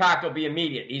his impact will be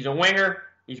immediate. He's a winger.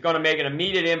 He's going to make an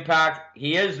immediate impact.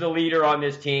 He is the leader on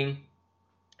this team.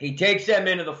 He takes them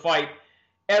into the fight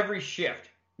every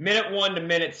shift, minute 1 to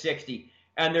minute 60.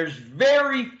 And there's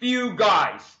very few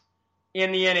guys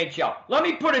in the NHL. Let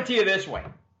me put it to you this way.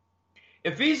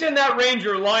 If he's in that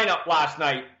Ranger lineup last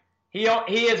night, he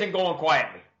isn't going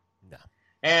quietly. No.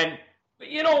 And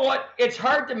you know what? It's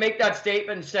hard to make that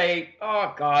statement and say,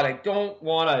 oh, God, I don't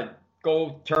want to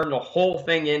go turn the whole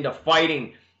thing into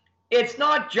fighting. It's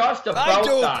not just about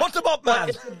that. Put them up, man.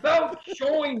 It's about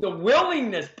showing the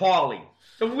willingness, Paulie.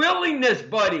 The willingness,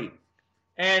 buddy.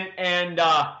 And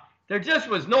there just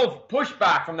was no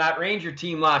pushback from that Ranger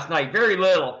team last night. Very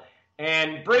little.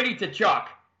 And Brady Tkachuk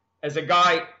as a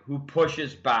guy who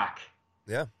pushes back.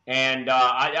 Yeah. And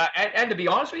and to be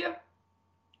honest with you,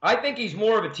 I think he's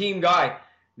more of a team guy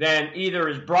than either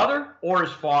his brother or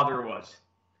his father was.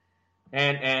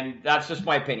 And that's just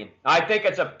my opinion. I think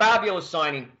it's a fabulous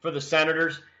signing for the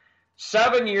Senators.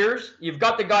 7 years, you've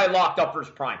got the guy locked up for his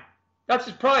prime. That's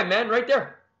his prime, man, right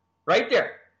there. Right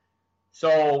there.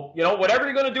 So, whatever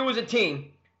you're going to do as a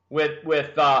team with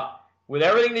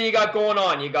everything that you got going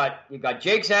on, you got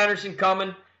Jake Sanderson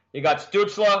coming, you got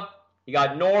Stützle, you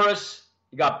got Norris,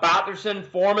 you got Batherson,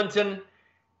 Formanton,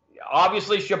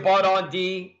 obviously Chabot on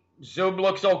D. Zub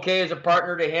looks okay as a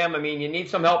partner to him. I mean, you need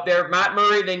some help there. Matt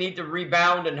Murray, they need to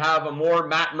rebound and have a more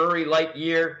Matt Murray-like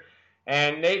year.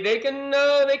 And they can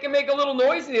make a little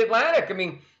noise in the Atlantic. I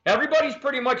mean, everybody's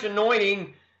pretty much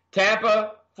anointing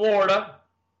Tampa, Florida,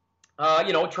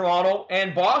 Toronto,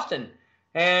 and Boston.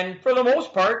 And for the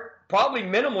most part, probably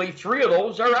minimally 3 of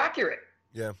those are accurate.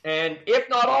 Yeah. And if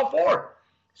not all 4.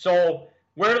 So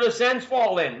where do the Sens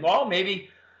fall in? Well, maybe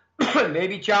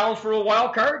challenge for a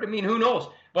wild card. I mean, who knows?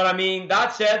 But, I mean,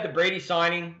 that said, the Brady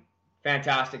signing,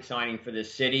 fantastic signing for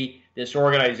this city, this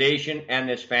organization, and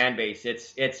this fan base.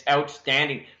 It's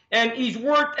outstanding. And he's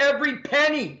worth every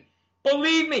penny.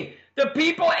 Believe me.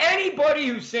 Anybody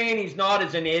who's saying he's not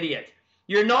is an idiot.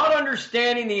 You're not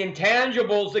understanding the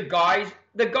intangibles the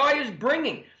guy is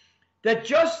bringing. That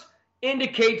just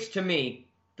indicates to me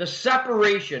the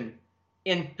separation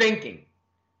in thinking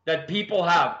that people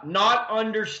have, not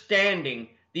understanding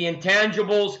the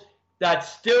intangibles that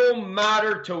still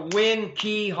matter to win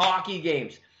key hockey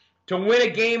games, to win a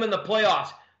game in the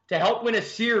playoffs, to help win a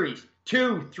series,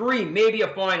 2, 3, maybe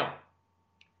a final.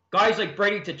 Guys like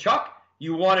Brady Tkachuk,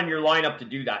 you want in your lineup to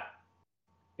do that.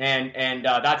 And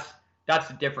that's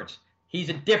the difference. He's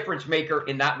a difference maker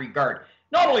in that regard.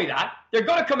 Not only that, they're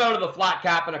going to come out of the flat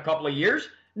cap in a couple of years.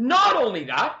 Not only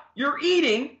that, you're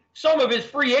eating some of his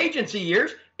free agency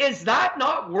years. Is that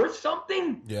not worth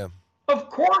something? Yeah. Of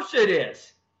course it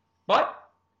is. But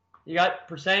you got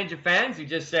percentage of fans who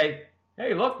just say,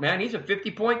 hey, look, man, he's a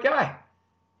 50-point guy.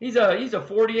 He's a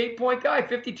 48-point guy,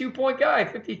 52-point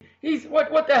guy. He's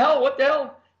what the hell? What the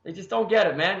hell? They just don't get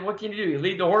it, man. What can you do? You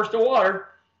lead the horse to water.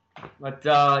 But,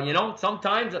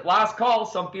 sometimes at last call,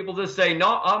 some people just say,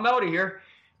 no, I'm out of here.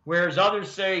 Whereas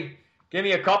others say, give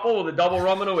me a couple with a double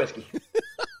rum and a whiskey.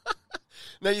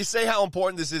 Now, you say how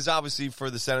important this is, obviously,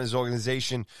 for the Senators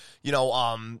organization,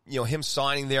 him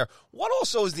signing there. What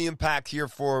also is the impact here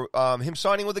for him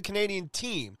signing with a Canadian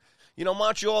team?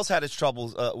 Montreal's had its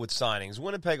troubles with signings.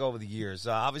 Winnipeg over the years.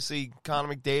 Obviously,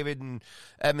 Connor McDavid and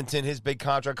Edmonton, his big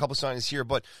contract, a couple signings here.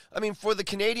 But, for the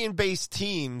Canadian-based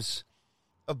teams,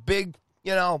 a big,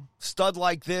 stud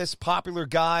like this, popular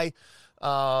guy,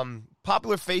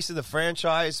 popular face of the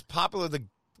franchise, popular the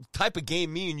type of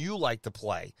game me and you like to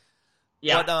play.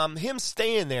 Yeah. But him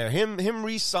staying there, him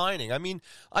re-signing,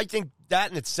 I think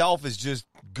that in itself is just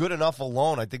good enough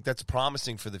alone. I think that's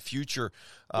promising for the future,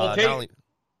 not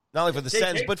only for the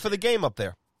Sens, but for the game up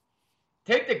there.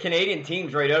 Take the Canadian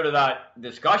teams right out of that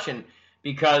discussion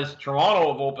because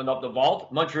Toronto have opened up the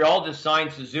vault. Montreal just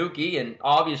signed Suzuki and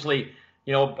obviously,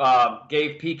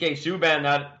 gave P.K. Subban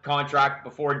that contract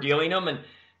before dealing him and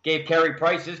gave Carey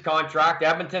Price his contract.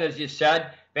 Edmonton, as you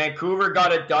said, Vancouver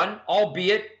got it done,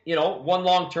 albeit, one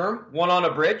long term, one on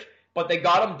a bridge, but they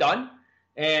got them done.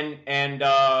 And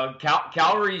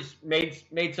Calgary's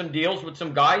made some deals with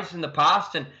some guys in the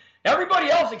past, and everybody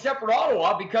else except for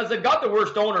Ottawa because they've got the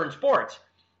worst owner in sports.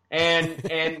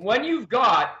 And when you've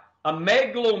got a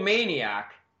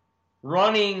megalomaniac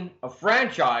running a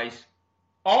franchise,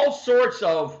 all sorts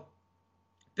of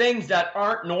things that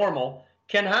aren't normal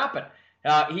can happen.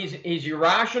 He's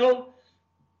irrational,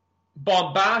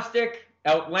 bombastic,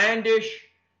 outlandish.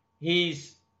 He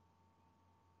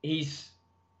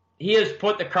has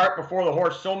put the cart before the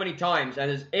horse so many times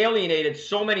and has alienated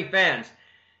so many fans.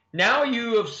 Now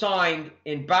you have signed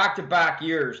in back-to-back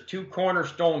years 2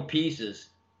 cornerstone pieces,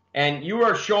 and you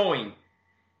are showing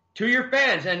to your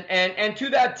fans and to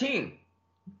that team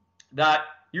that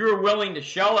you're willing to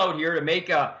shell out here to make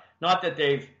not that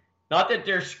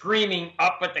they're screaming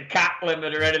up at the cap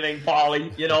limit or anything,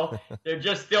 Paulie. They're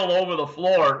just still over the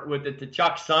floor with the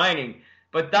Tkachuk signing.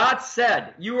 But that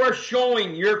said, you are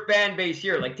showing your fan base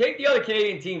here. Like, take the other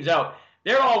Canadian teams out.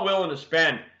 They're all willing to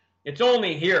spend. It's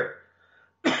only here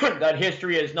that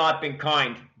history has not been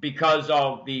kind because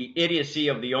of the idiocy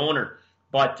of the owner.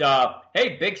 But,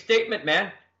 hey, big statement,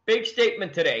 man. Big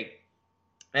statement today.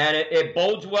 And it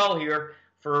bodes well here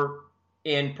for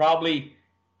in probably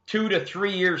 2 to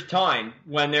 3 years' time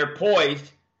when they're poised,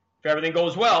 if everything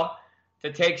goes well,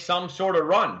 to take some sort of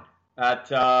run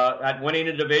at winning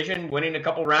a division, winning a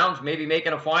couple rounds, maybe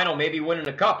making a final, maybe winning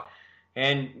a cup.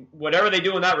 And whatever they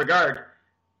do in that regard,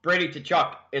 Brady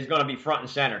Tkachuk is going to be front and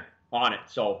center on it.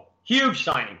 So huge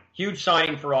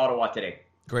signing for Ottawa today.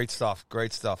 Great stuff.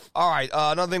 All right,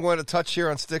 another thing we're going to touch here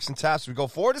on Sticks and Taps as we go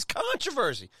forward is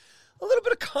controversy. A little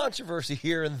bit of controversy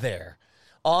here and there,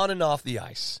 on and off the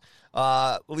ice.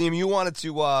 Liam, you wanted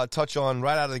to touch on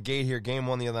right out of the gate here, game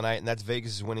 1 the other night, and that's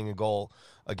Vegas is winning a goal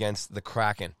against the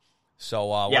Kraken. So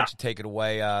why don't you take it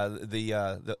away,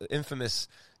 the infamous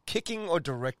kicking or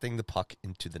directing the puck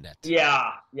into the net?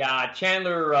 Yeah.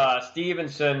 Chandler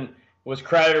Stevenson was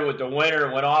credited with the winner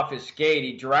and went off his skate.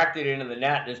 He directed it into the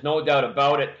net. There's no doubt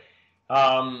about it.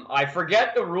 I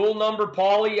forget the rule number,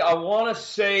 Paulie. I want to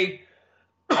say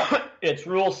it's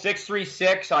Rule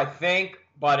 636, I think,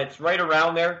 but it's right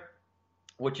around there,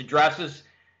 which addresses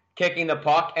kicking the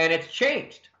puck, and it's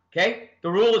changed, okay? The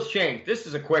rule has changed. This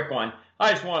is a quick one.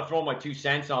 I just want to throw my 2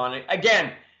 cents on it.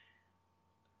 Again,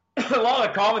 a lot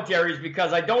of commentaries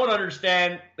because I don't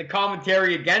understand the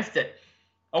commentary against it.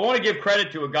 I want to give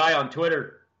credit to a guy on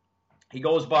Twitter. He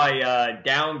goes by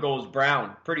Down Goes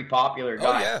Brown. Pretty popular guy.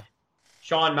 Oh, yeah.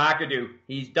 Sean McAdoo.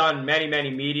 He's done many,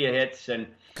 many media hits. And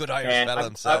good Irish fella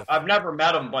himself. I've never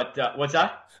met him, but what's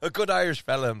that? A good Irish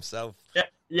fella himself.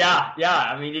 Yeah.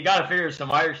 I mean, you got to figure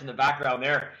some Irish in the background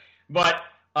there. But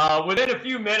within a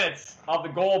few minutes of the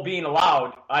goal being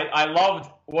allowed, I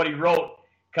loved what he wrote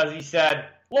because he said,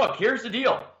 look, here's the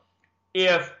deal.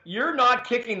 If you're not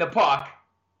kicking the puck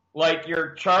like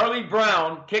you're Charlie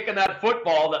Brown kicking that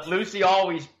football that Lucy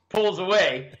always pulls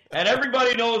away, and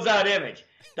everybody knows that image.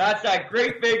 That's that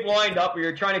great big wind-up where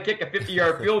you're trying to kick a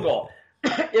 50-yard field goal.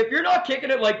 If you're not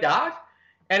kicking it like that,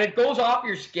 and it goes off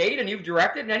your skate and you've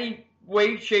directed in any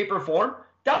way, shape, or form,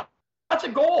 that's a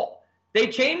goal. They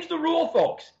changed the rule,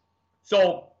 folks.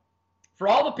 So for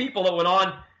all the people that went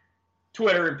on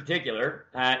Twitter in particular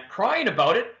crying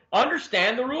about it,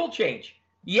 understand the rule change.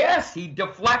 Yes, he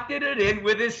deflected it in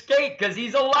with his skate because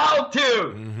he's allowed to.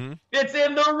 Mm-hmm. It's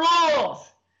in the rules.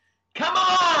 Come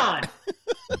on.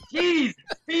 Jeez,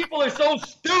 people are so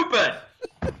stupid.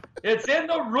 It's in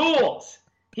the rules.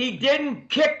 He didn't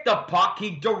kick the puck.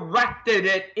 He directed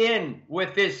it in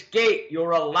with his skate.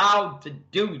 You're allowed to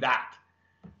do that.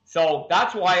 So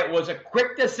that's why it was a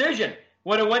quick decision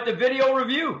when it went to video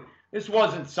review. This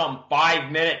wasn't some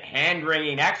 5-minute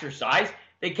hand-wringing exercise.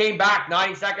 They came back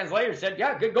 90 seconds later and said,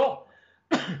 yeah, good goal.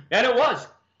 And it was.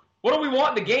 What do we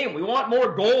want in the game? We want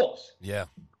more goals. Yeah.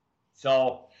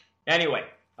 So, anyway,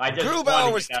 I just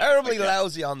Grubauer was terribly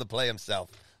lousy on the play himself.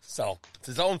 So, it's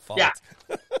his own fault. Yeah,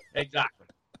 exactly.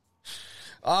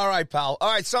 All right, pal.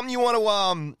 All right, something you want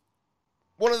to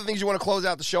one of the things you want to close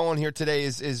out the show on here today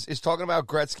is talking about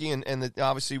Gretzky and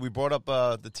obviously we brought up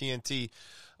the TNT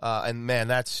and man,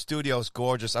 that studio's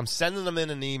gorgeous. I'm sending them in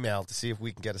an email to see if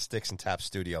we can get a Sticks and Tap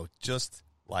studio just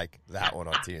like that one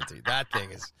on TNT. That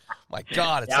thing is, my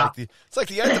God, it's like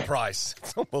the Enterprise.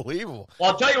 It's unbelievable.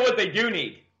 Well, I'll tell you what they do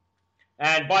need.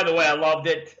 And by the way, I loved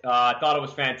it. I thought it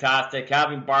was fantastic.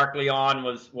 Having Barkley on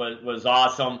was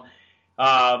awesome.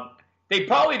 They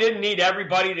probably didn't need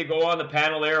everybody to go on the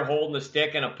panel there holding the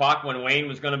stick and a puck when Wayne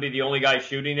was going to be the only guy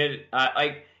shooting it.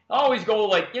 I always go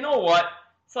like, you know what?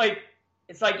 It's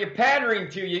like you're pandering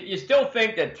to you still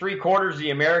think that 3/4 of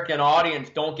the American audience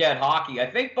don't get hockey. I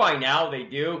think by now they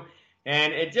do.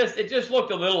 And it just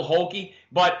looked a little hokey,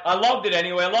 but I loved it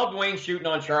anyway. I loved Wayne shooting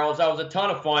on Charles. That was a ton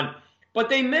of fun. But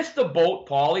they missed the boat,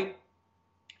 Paulie.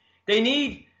 They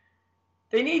need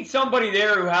somebody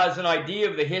there who has an idea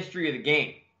of the history of the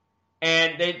game.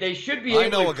 And they should be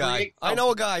able to create I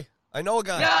know a guy. Yeah,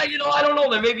 I don't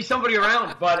know. There may be somebody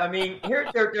around. But, I mean, here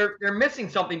they're missing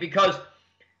something because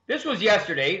this was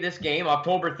yesterday, this game,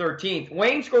 October 13th.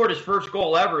 Wayne scored his first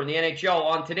goal ever in the NHL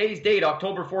on today's date,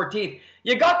 October 14th.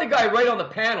 You got the guy right on the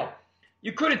panel.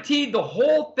 You could have teed the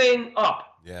whole thing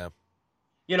up. Yeah.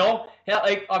 You know,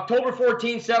 like October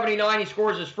 14, 79, he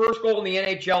scores his first goal in the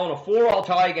NHL in a 4-all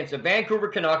tie against the Vancouver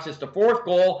Canucks. It's the fourth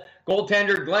goal.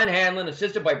 Goaltender Glenn Hanlon,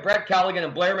 assisted by Brett Callaghan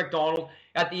and Blair McDonald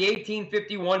at the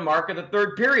 18:51 mark of the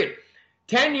third period.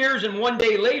 10 years and 1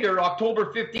 day later,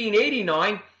 October 15,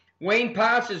 89, Wayne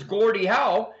passes Gordie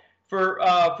Howe for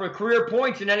career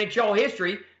points in NHL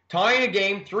history, tying a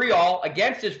game 3-all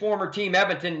against his former team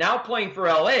Edmonton, now playing for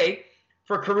LA,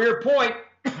 for career point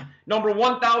number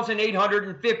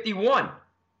 1,851.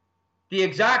 The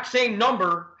exact same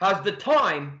number has the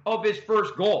time of his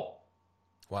first goal.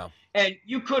 Wow. And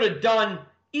you could have done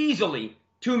easily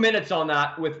 2 minutes on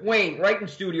that with Wayne right in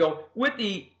studio with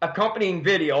the accompanying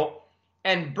video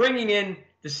and bringing in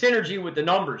the synergy with the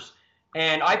numbers.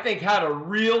 And I think had a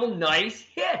real nice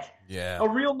hit. Yeah. A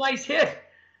real nice hit.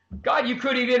 God, you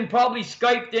could have even probably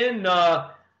Skyped in,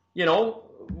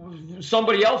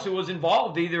 somebody else who was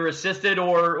involved, either assisted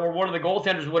or one of the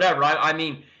goaltenders, whatever. I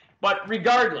mean, but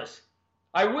regardless,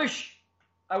 I wish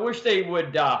they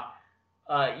would,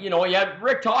 you had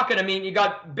Rick talking. I mean, you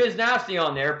got Biz Nasty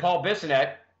on there, Paul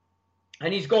Bissonnette,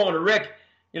 and he's going to Rick,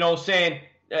 saying,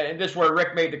 and this is where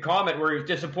Rick made the comment where he was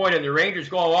disappointed in the Rangers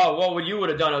going, oh, what would you would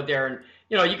have done out there? And,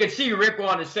 you could see Rick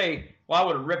wanted to say, well, I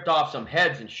would have ripped off some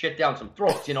heads and shit down some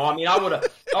throats. I mean, I would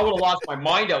have lost my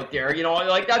mind out there.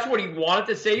 Like that's what he wanted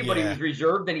to say, but he was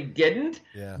reserved and he didn't.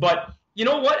 Yeah. But you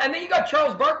know what? And then you got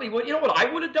Charles Barkley. Well, you know what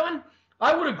I would have done?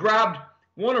 I would have grabbed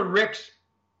one of Rick's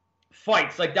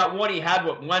fights, like that one he had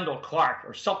with Wendell Clark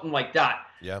or something like that.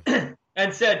 Yeah.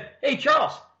 And said, hey,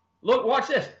 Charles, look, watch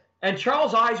this. And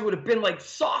Charles' eyes would have been like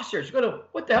saucers.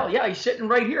 What the hell? Yeah, he's sitting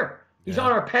right here. He's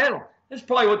on our panel. This is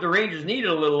probably what the Rangers needed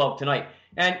a little of tonight.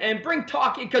 And bring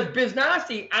talking, because Biz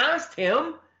Nasty asked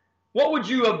him, what would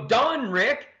you have done,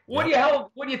 Rick? What do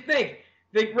you think?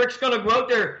 Think Rick's going to go out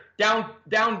there down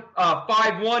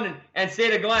 5-1 and say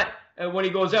to Glenn when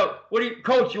he goes out,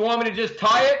 Coach, you want me to just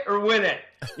tie it or win it?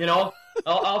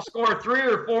 I'll score 3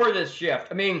 or 4 this shift.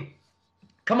 I mean,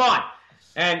 come on.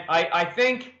 And I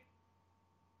think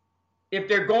if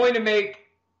they're going to make,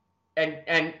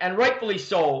 and rightfully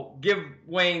so, give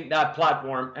Wayne that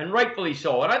platform, and rightfully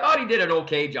so. And I thought he did an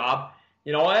okay job.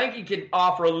 I think he could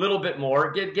offer a little bit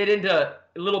more, get into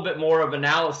a little bit more of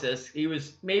analysis. He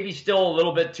was maybe still a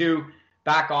little bit too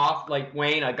back off like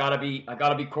Wayne. I gotta be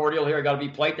cordial here. I gotta be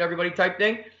polite to everybody type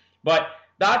thing. But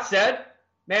that said,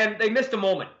 man, they missed a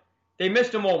moment. They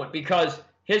missed a moment because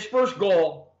his first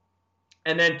goal,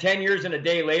 and then 10 years and a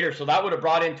day later, so that would have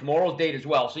brought in tomorrow's date as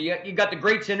well. So you got the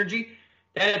great synergy.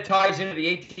 Then it ties into the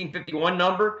 1851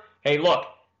 number. Hey, look,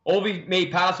 Ovi may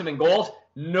pass him in goals.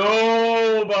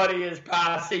 Nobody is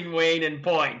passing Wayne in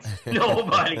points.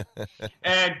 Nobody.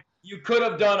 And you could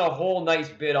have done a whole nice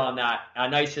bit on that, a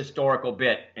nice historical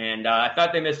bit. And I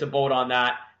thought they missed a boat on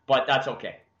that, but that's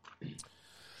okay.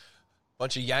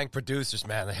 Bunch of Yank producers,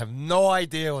 man. They have no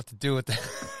idea what to do with that.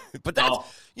 But that's,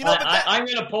 I'm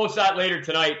going to post that later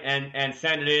tonight and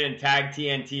send it in and tag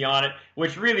TNT on it,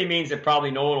 which really means that probably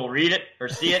no one will read it or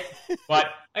see it. But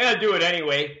I got to do it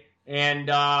anyway. And,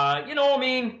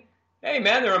 hey,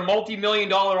 man, they're a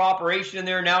multi-million-dollar operation in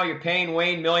there now. You're paying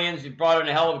Wayne millions. You brought in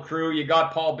a hell of a crew. You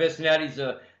got Paul Bissonnette. He's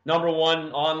the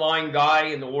 #1 online guy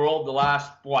in the world the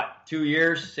last, 2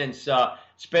 years since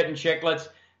Spittin' Chicklets.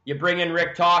 You bring in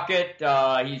Rick Tocchet.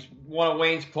 He's one of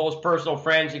Wayne's close personal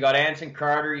friends. You got Anson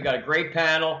Carter. You got a great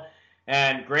panel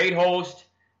and great host.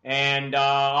 And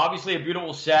obviously a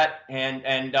beautiful set.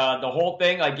 And the whole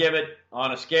thing, I give it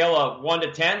on a scale of 1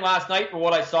 to 10 last night for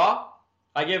what I saw.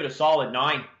 I give it a solid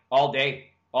 9 all day.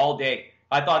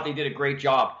 I thought they did a great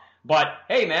job. But,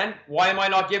 hey, man, why am I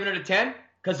not giving it a 10?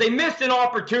 Because they missed an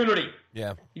opportunity.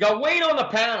 Yeah. You got Wayne on the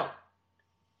panel.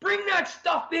 Bring that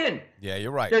stuff in. Yeah, you're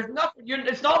right. There's nothing.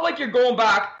 It's not like you're going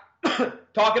back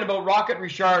talking about Rocket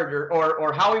Richard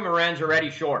or Howie Moran's or Eddie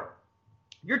Shore.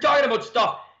 You're talking about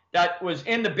stuff that was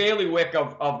in the bailiwick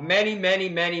of many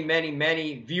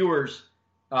viewers'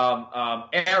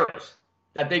 eras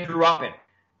that they grew up in.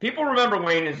 People remember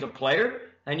Wayne as a player,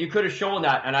 and you could have shown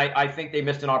that, and I think they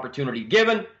missed an opportunity,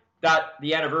 given that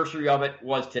the anniversary of it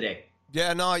was today.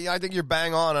 Yeah, no, I think you're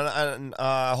bang on, and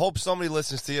I hope somebody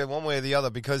listens to you one way or the other,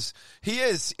 because he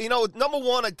is, number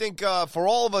one, I think for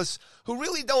all of us who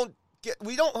really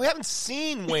we haven't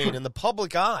seen Wayne in the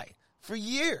public eye for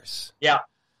years. Yeah.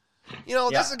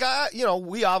 This is a guy,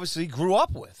 we obviously grew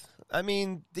up with. I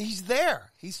mean, he's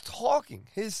there. He's talking.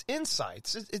 His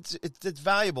insights, it's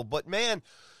valuable. But, man,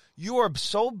 you are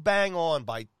so bang on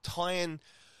by tying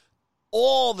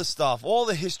all the stuff, all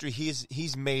the history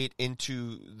he's made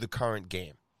into the current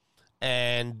game.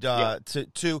 And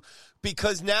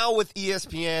because now with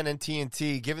ESPN and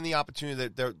TNT, given the opportunity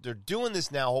that they're doing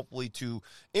this now, hopefully to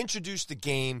introduce the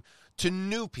game to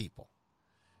new people.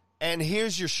 And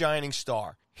here's your shining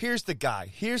star. Here's the guy.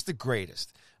 Here's the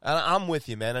greatest. And I'm with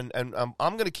you, man. And I'm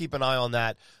going to keep an eye on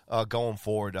that going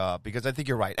forward because I think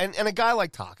you're right. And a guy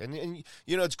like Talk, and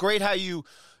it's great how you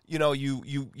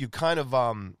kind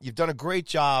of you've done a great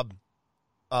job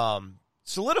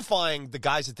solidifying the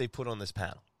guys that they put on this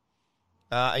panel.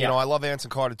 I love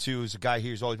Anson Carter too. He's a guy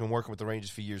here who's always been working with the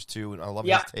Rangers for years too, and I love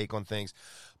his take on things.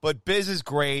 But Biz is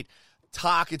great.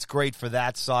 Talk, it's great for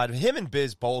that side. Him and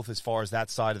Biz both, as far as that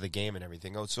side of the game and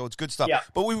everything. So it's good stuff. Yeah.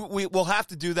 But we'll have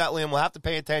to do that, Liam. We'll have to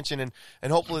pay attention, and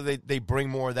hopefully they bring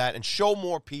more of that and show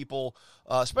more people,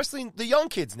 especially the young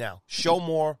kids now, show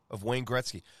more of Wayne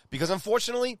Gretzky. Because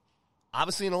unfortunately,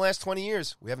 obviously in the last 20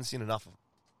 years, we haven't seen enough of him.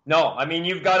 No, I mean,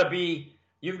 you've got to be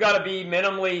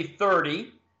minimally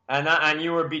 30, and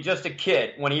you would be just a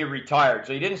kid when he retired.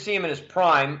 So you didn't see him in his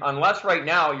prime, unless right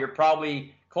now you're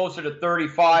probably closer to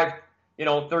 35,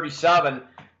 37,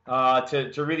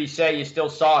 to really say you still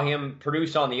saw him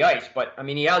produce on the ice. But I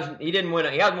mean, he hasn't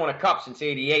won a cup since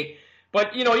 '88.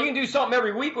 But you can do something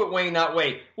every week with Wayne that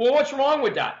way. Well, what's wrong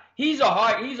with that? He's a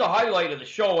highlight of the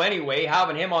show anyway,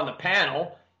 having him on the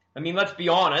panel. I mean, let's be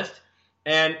honest.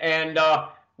 And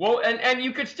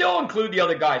you could still include the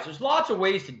other guys. There's lots of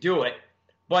ways to do it.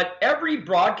 But every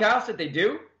broadcast that they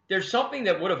do, there's something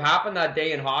that would have happened that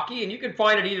day in hockey, and you can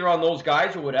find it either on those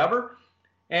guys or whatever.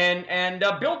 And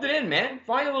build it in, man.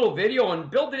 Find a little video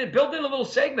and build it in. Build in a little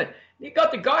segment. You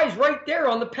got the guys right there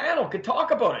on the panel could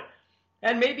talk about it.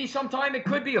 And maybe sometime it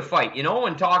could be a fight,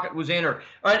 and Talk was in, and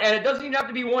it doesn't even have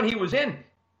to be one he was in,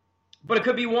 but it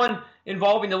could be one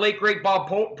involving the late great Bob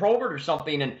Probert or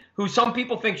something, and who some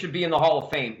people think should be in the Hall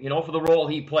of Fame, for the role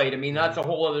he played. I mean, that's a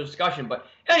whole other discussion. But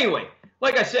anyway,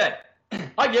 like I said,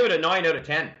 I give it a 9 out of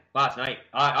 10 last night.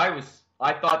 I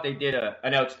thought they did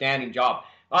an outstanding job.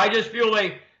 I just feel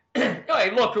hey,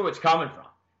 look who it's coming from.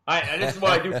 And this is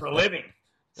what I do for a living.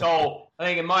 So I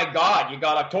think, my God, you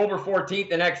got October 14th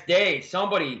the next day.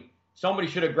 Somebody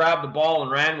should have grabbed the ball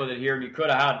and ran with it here, and you could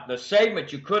have had the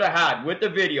segment you could have had with the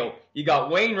video. You got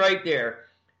Wayne right there.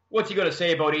 What's he going to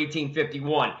say about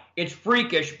 1851? It's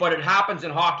freakish, but it happens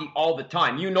in hockey all the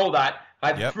time. You know that.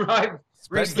 I've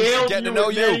regaled you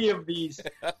with many of these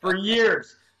for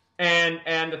years.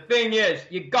 And the thing is,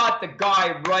 you got the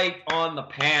guy right on the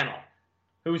panel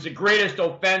who's the greatest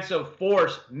offensive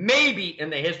force maybe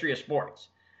in the history of sports.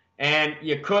 And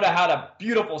you could have had a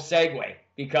beautiful segue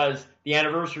because the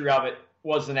anniversary of it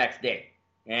was the next day.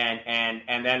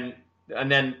 And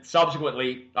then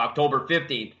subsequently October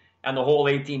 15th and the whole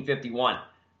 1851.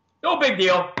 No big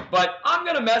deal, but I'm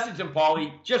going to message him,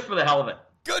 Paulie, just for the hell of it.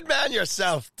 Good man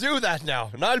yourself. Do that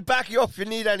now. And I'll back you up if you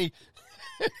need any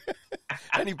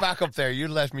backup there. You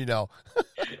let me know.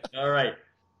 All right.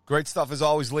 Great stuff as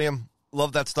always, Liam.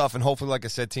 Love that stuff. And hopefully, like I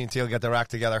said, TNT will get their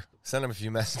act together. Send them a few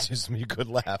messages and be a good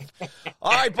laugh.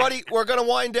 All right, buddy. We're going to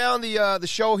wind down the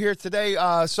show here today.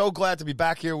 So glad to be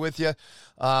back here with you.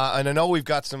 And I know we've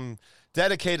got some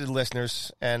dedicated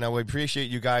listeners, and we appreciate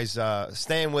you guys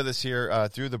staying with us here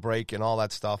through the break and all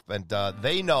that stuff. And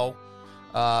they know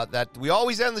that we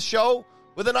always end the show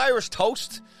with an Irish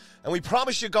toast, and we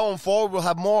promise you going forward we'll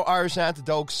have more Irish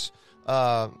anecdotes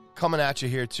coming at you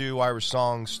here too, Irish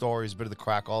songs, stories, a bit of the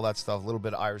crack, all that stuff, a little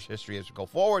bit of Irish history as we go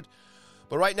forward.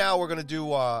 But right now we're going to do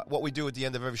what we do at the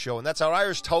end of every show, and that's our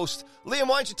Irish toast. Liam,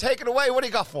 why don't you take it away? What do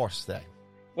you got for us today?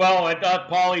 Well, I thought,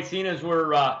 Paulie, seeing as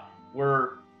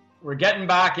we're getting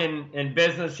back in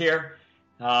business here,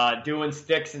 doing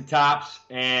sticks and taps,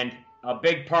 and a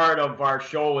big part of our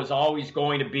show is always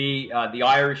going to be the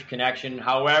Irish connection,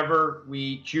 however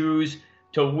we choose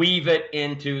to weave it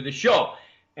into the show.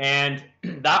 And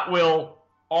that will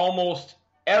almost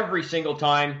every single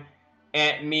time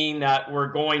mean that we're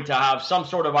going to have some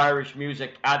sort of Irish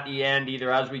music at the end,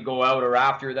 either as we go out or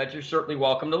after, that you're certainly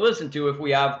welcome to listen to if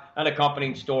we have an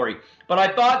accompanying story. But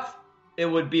I thought it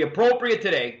would be appropriate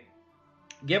today,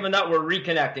 given that we're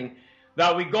reconnecting,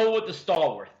 that we go with the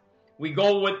stalwart. We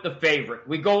go with the favorite.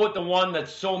 We go with the one that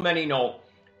so many know.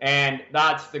 And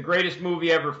that's the greatest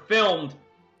movie ever filmed,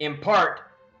 in part,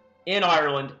 in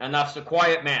Ireland, and that's The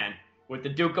Quiet Man, with the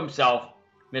Duke himself,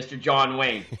 Mr. John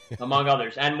Wayne, among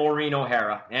others, and Maureen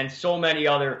O'Hara, and so many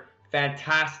other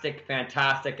fantastic,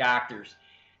 fantastic actors.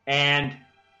 And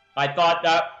I thought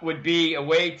that would be a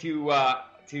way to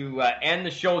end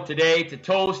the show today, to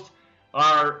toast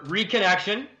our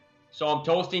reconnection. So I'm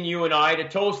toasting you and I, to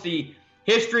toast the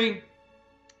history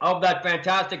of that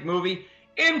fantastic movie.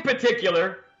 In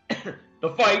particular, the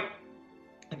fight.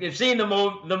 If you've seen the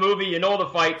movie, you know the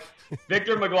fight.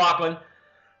 Victor McLaughlin,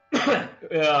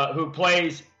 who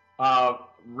plays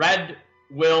Red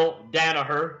Will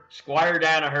Danaher, Squire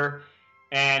Danaher,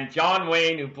 and John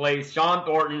Wayne, who plays Sean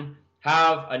Thornton,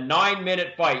 have a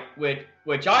 9-minute fight,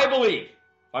 which I believe,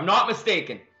 if I'm not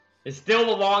mistaken, is still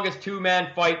the longest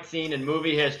two-man fight scene in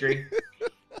movie history.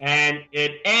 And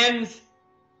it ends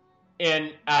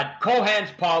at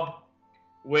Cohan's Pub,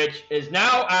 which is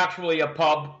now actually a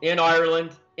pub in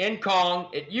Ireland, in Cong.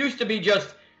 It used to be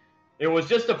it was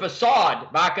just a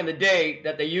facade back in the day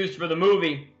that they used for the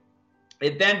movie.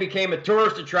 It then became a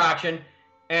tourist attraction,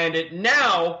 and it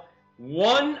now,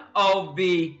 one of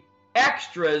the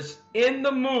extras in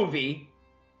the movie,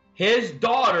 his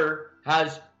daughter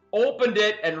has opened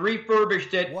it and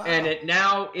refurbished it, wow. And it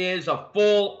now is a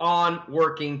full-on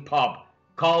working pub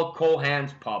called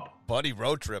Cohan's Pub. Buddy,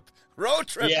 road trip,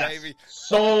 yes. Baby.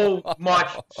 So much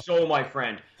so, my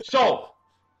friend. So,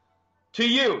 to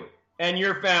you and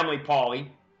your family, Paulie,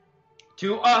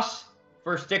 to us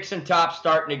for Sticks and Tops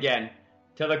starting again,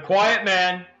 to The Quiet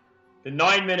Man, the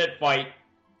 9-minute fight,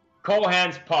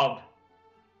 Cohan's Pub,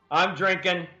 I'm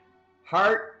drinking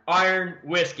Heart Iron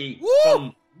Whiskey. Woo!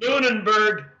 From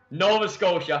Lunenburg, Nova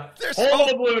Scotia. Home of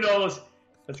the Blue Nose,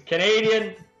 as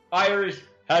Canadian, Irish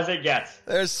as it gets.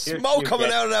 There's smoke coming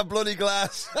out of that bloody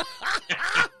glass.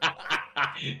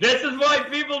 This is why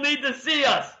people need to see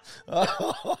us.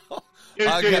 I'll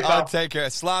take care.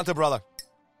 Slanta, brother.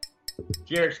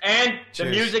 Cheers. And cheers. The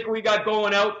music we got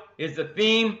going out is the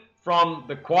theme from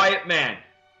The Quiet Man,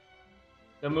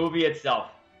 the movie itself.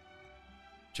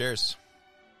 Cheers.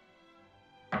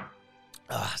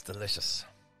 It's delicious.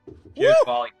 Cheers,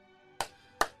 Paulie.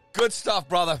 Good stuff,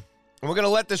 brother. And we're going to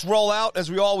let this roll out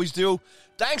as we always do.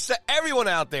 Thanks to everyone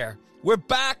out there. We're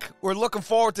back. We're looking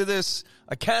forward to this.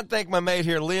 I can't thank my mate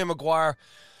here, Liam McGuire,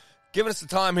 giving us the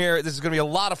time here. This is going to be a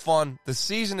lot of fun. The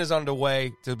season is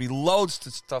underway. There'll be loads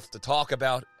of stuff to talk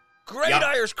about. Great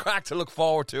Irish crack to look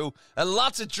forward to. And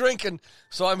lots of drinking.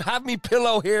 So I'm having me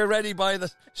pillow here ready by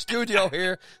the studio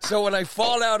here. So when I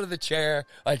fall out of the chair,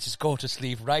 I just go to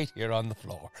sleep right here on the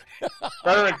floor.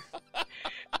 Perfect.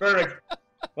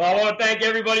 Well, I want to thank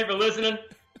everybody for listening.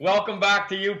 Welcome back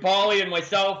to you, Paulie, and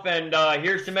myself. And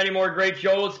here's to many more great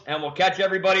shows. And we'll catch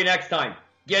everybody next time.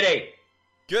 G'day.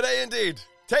 G'day indeed.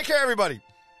 Take care, everybody.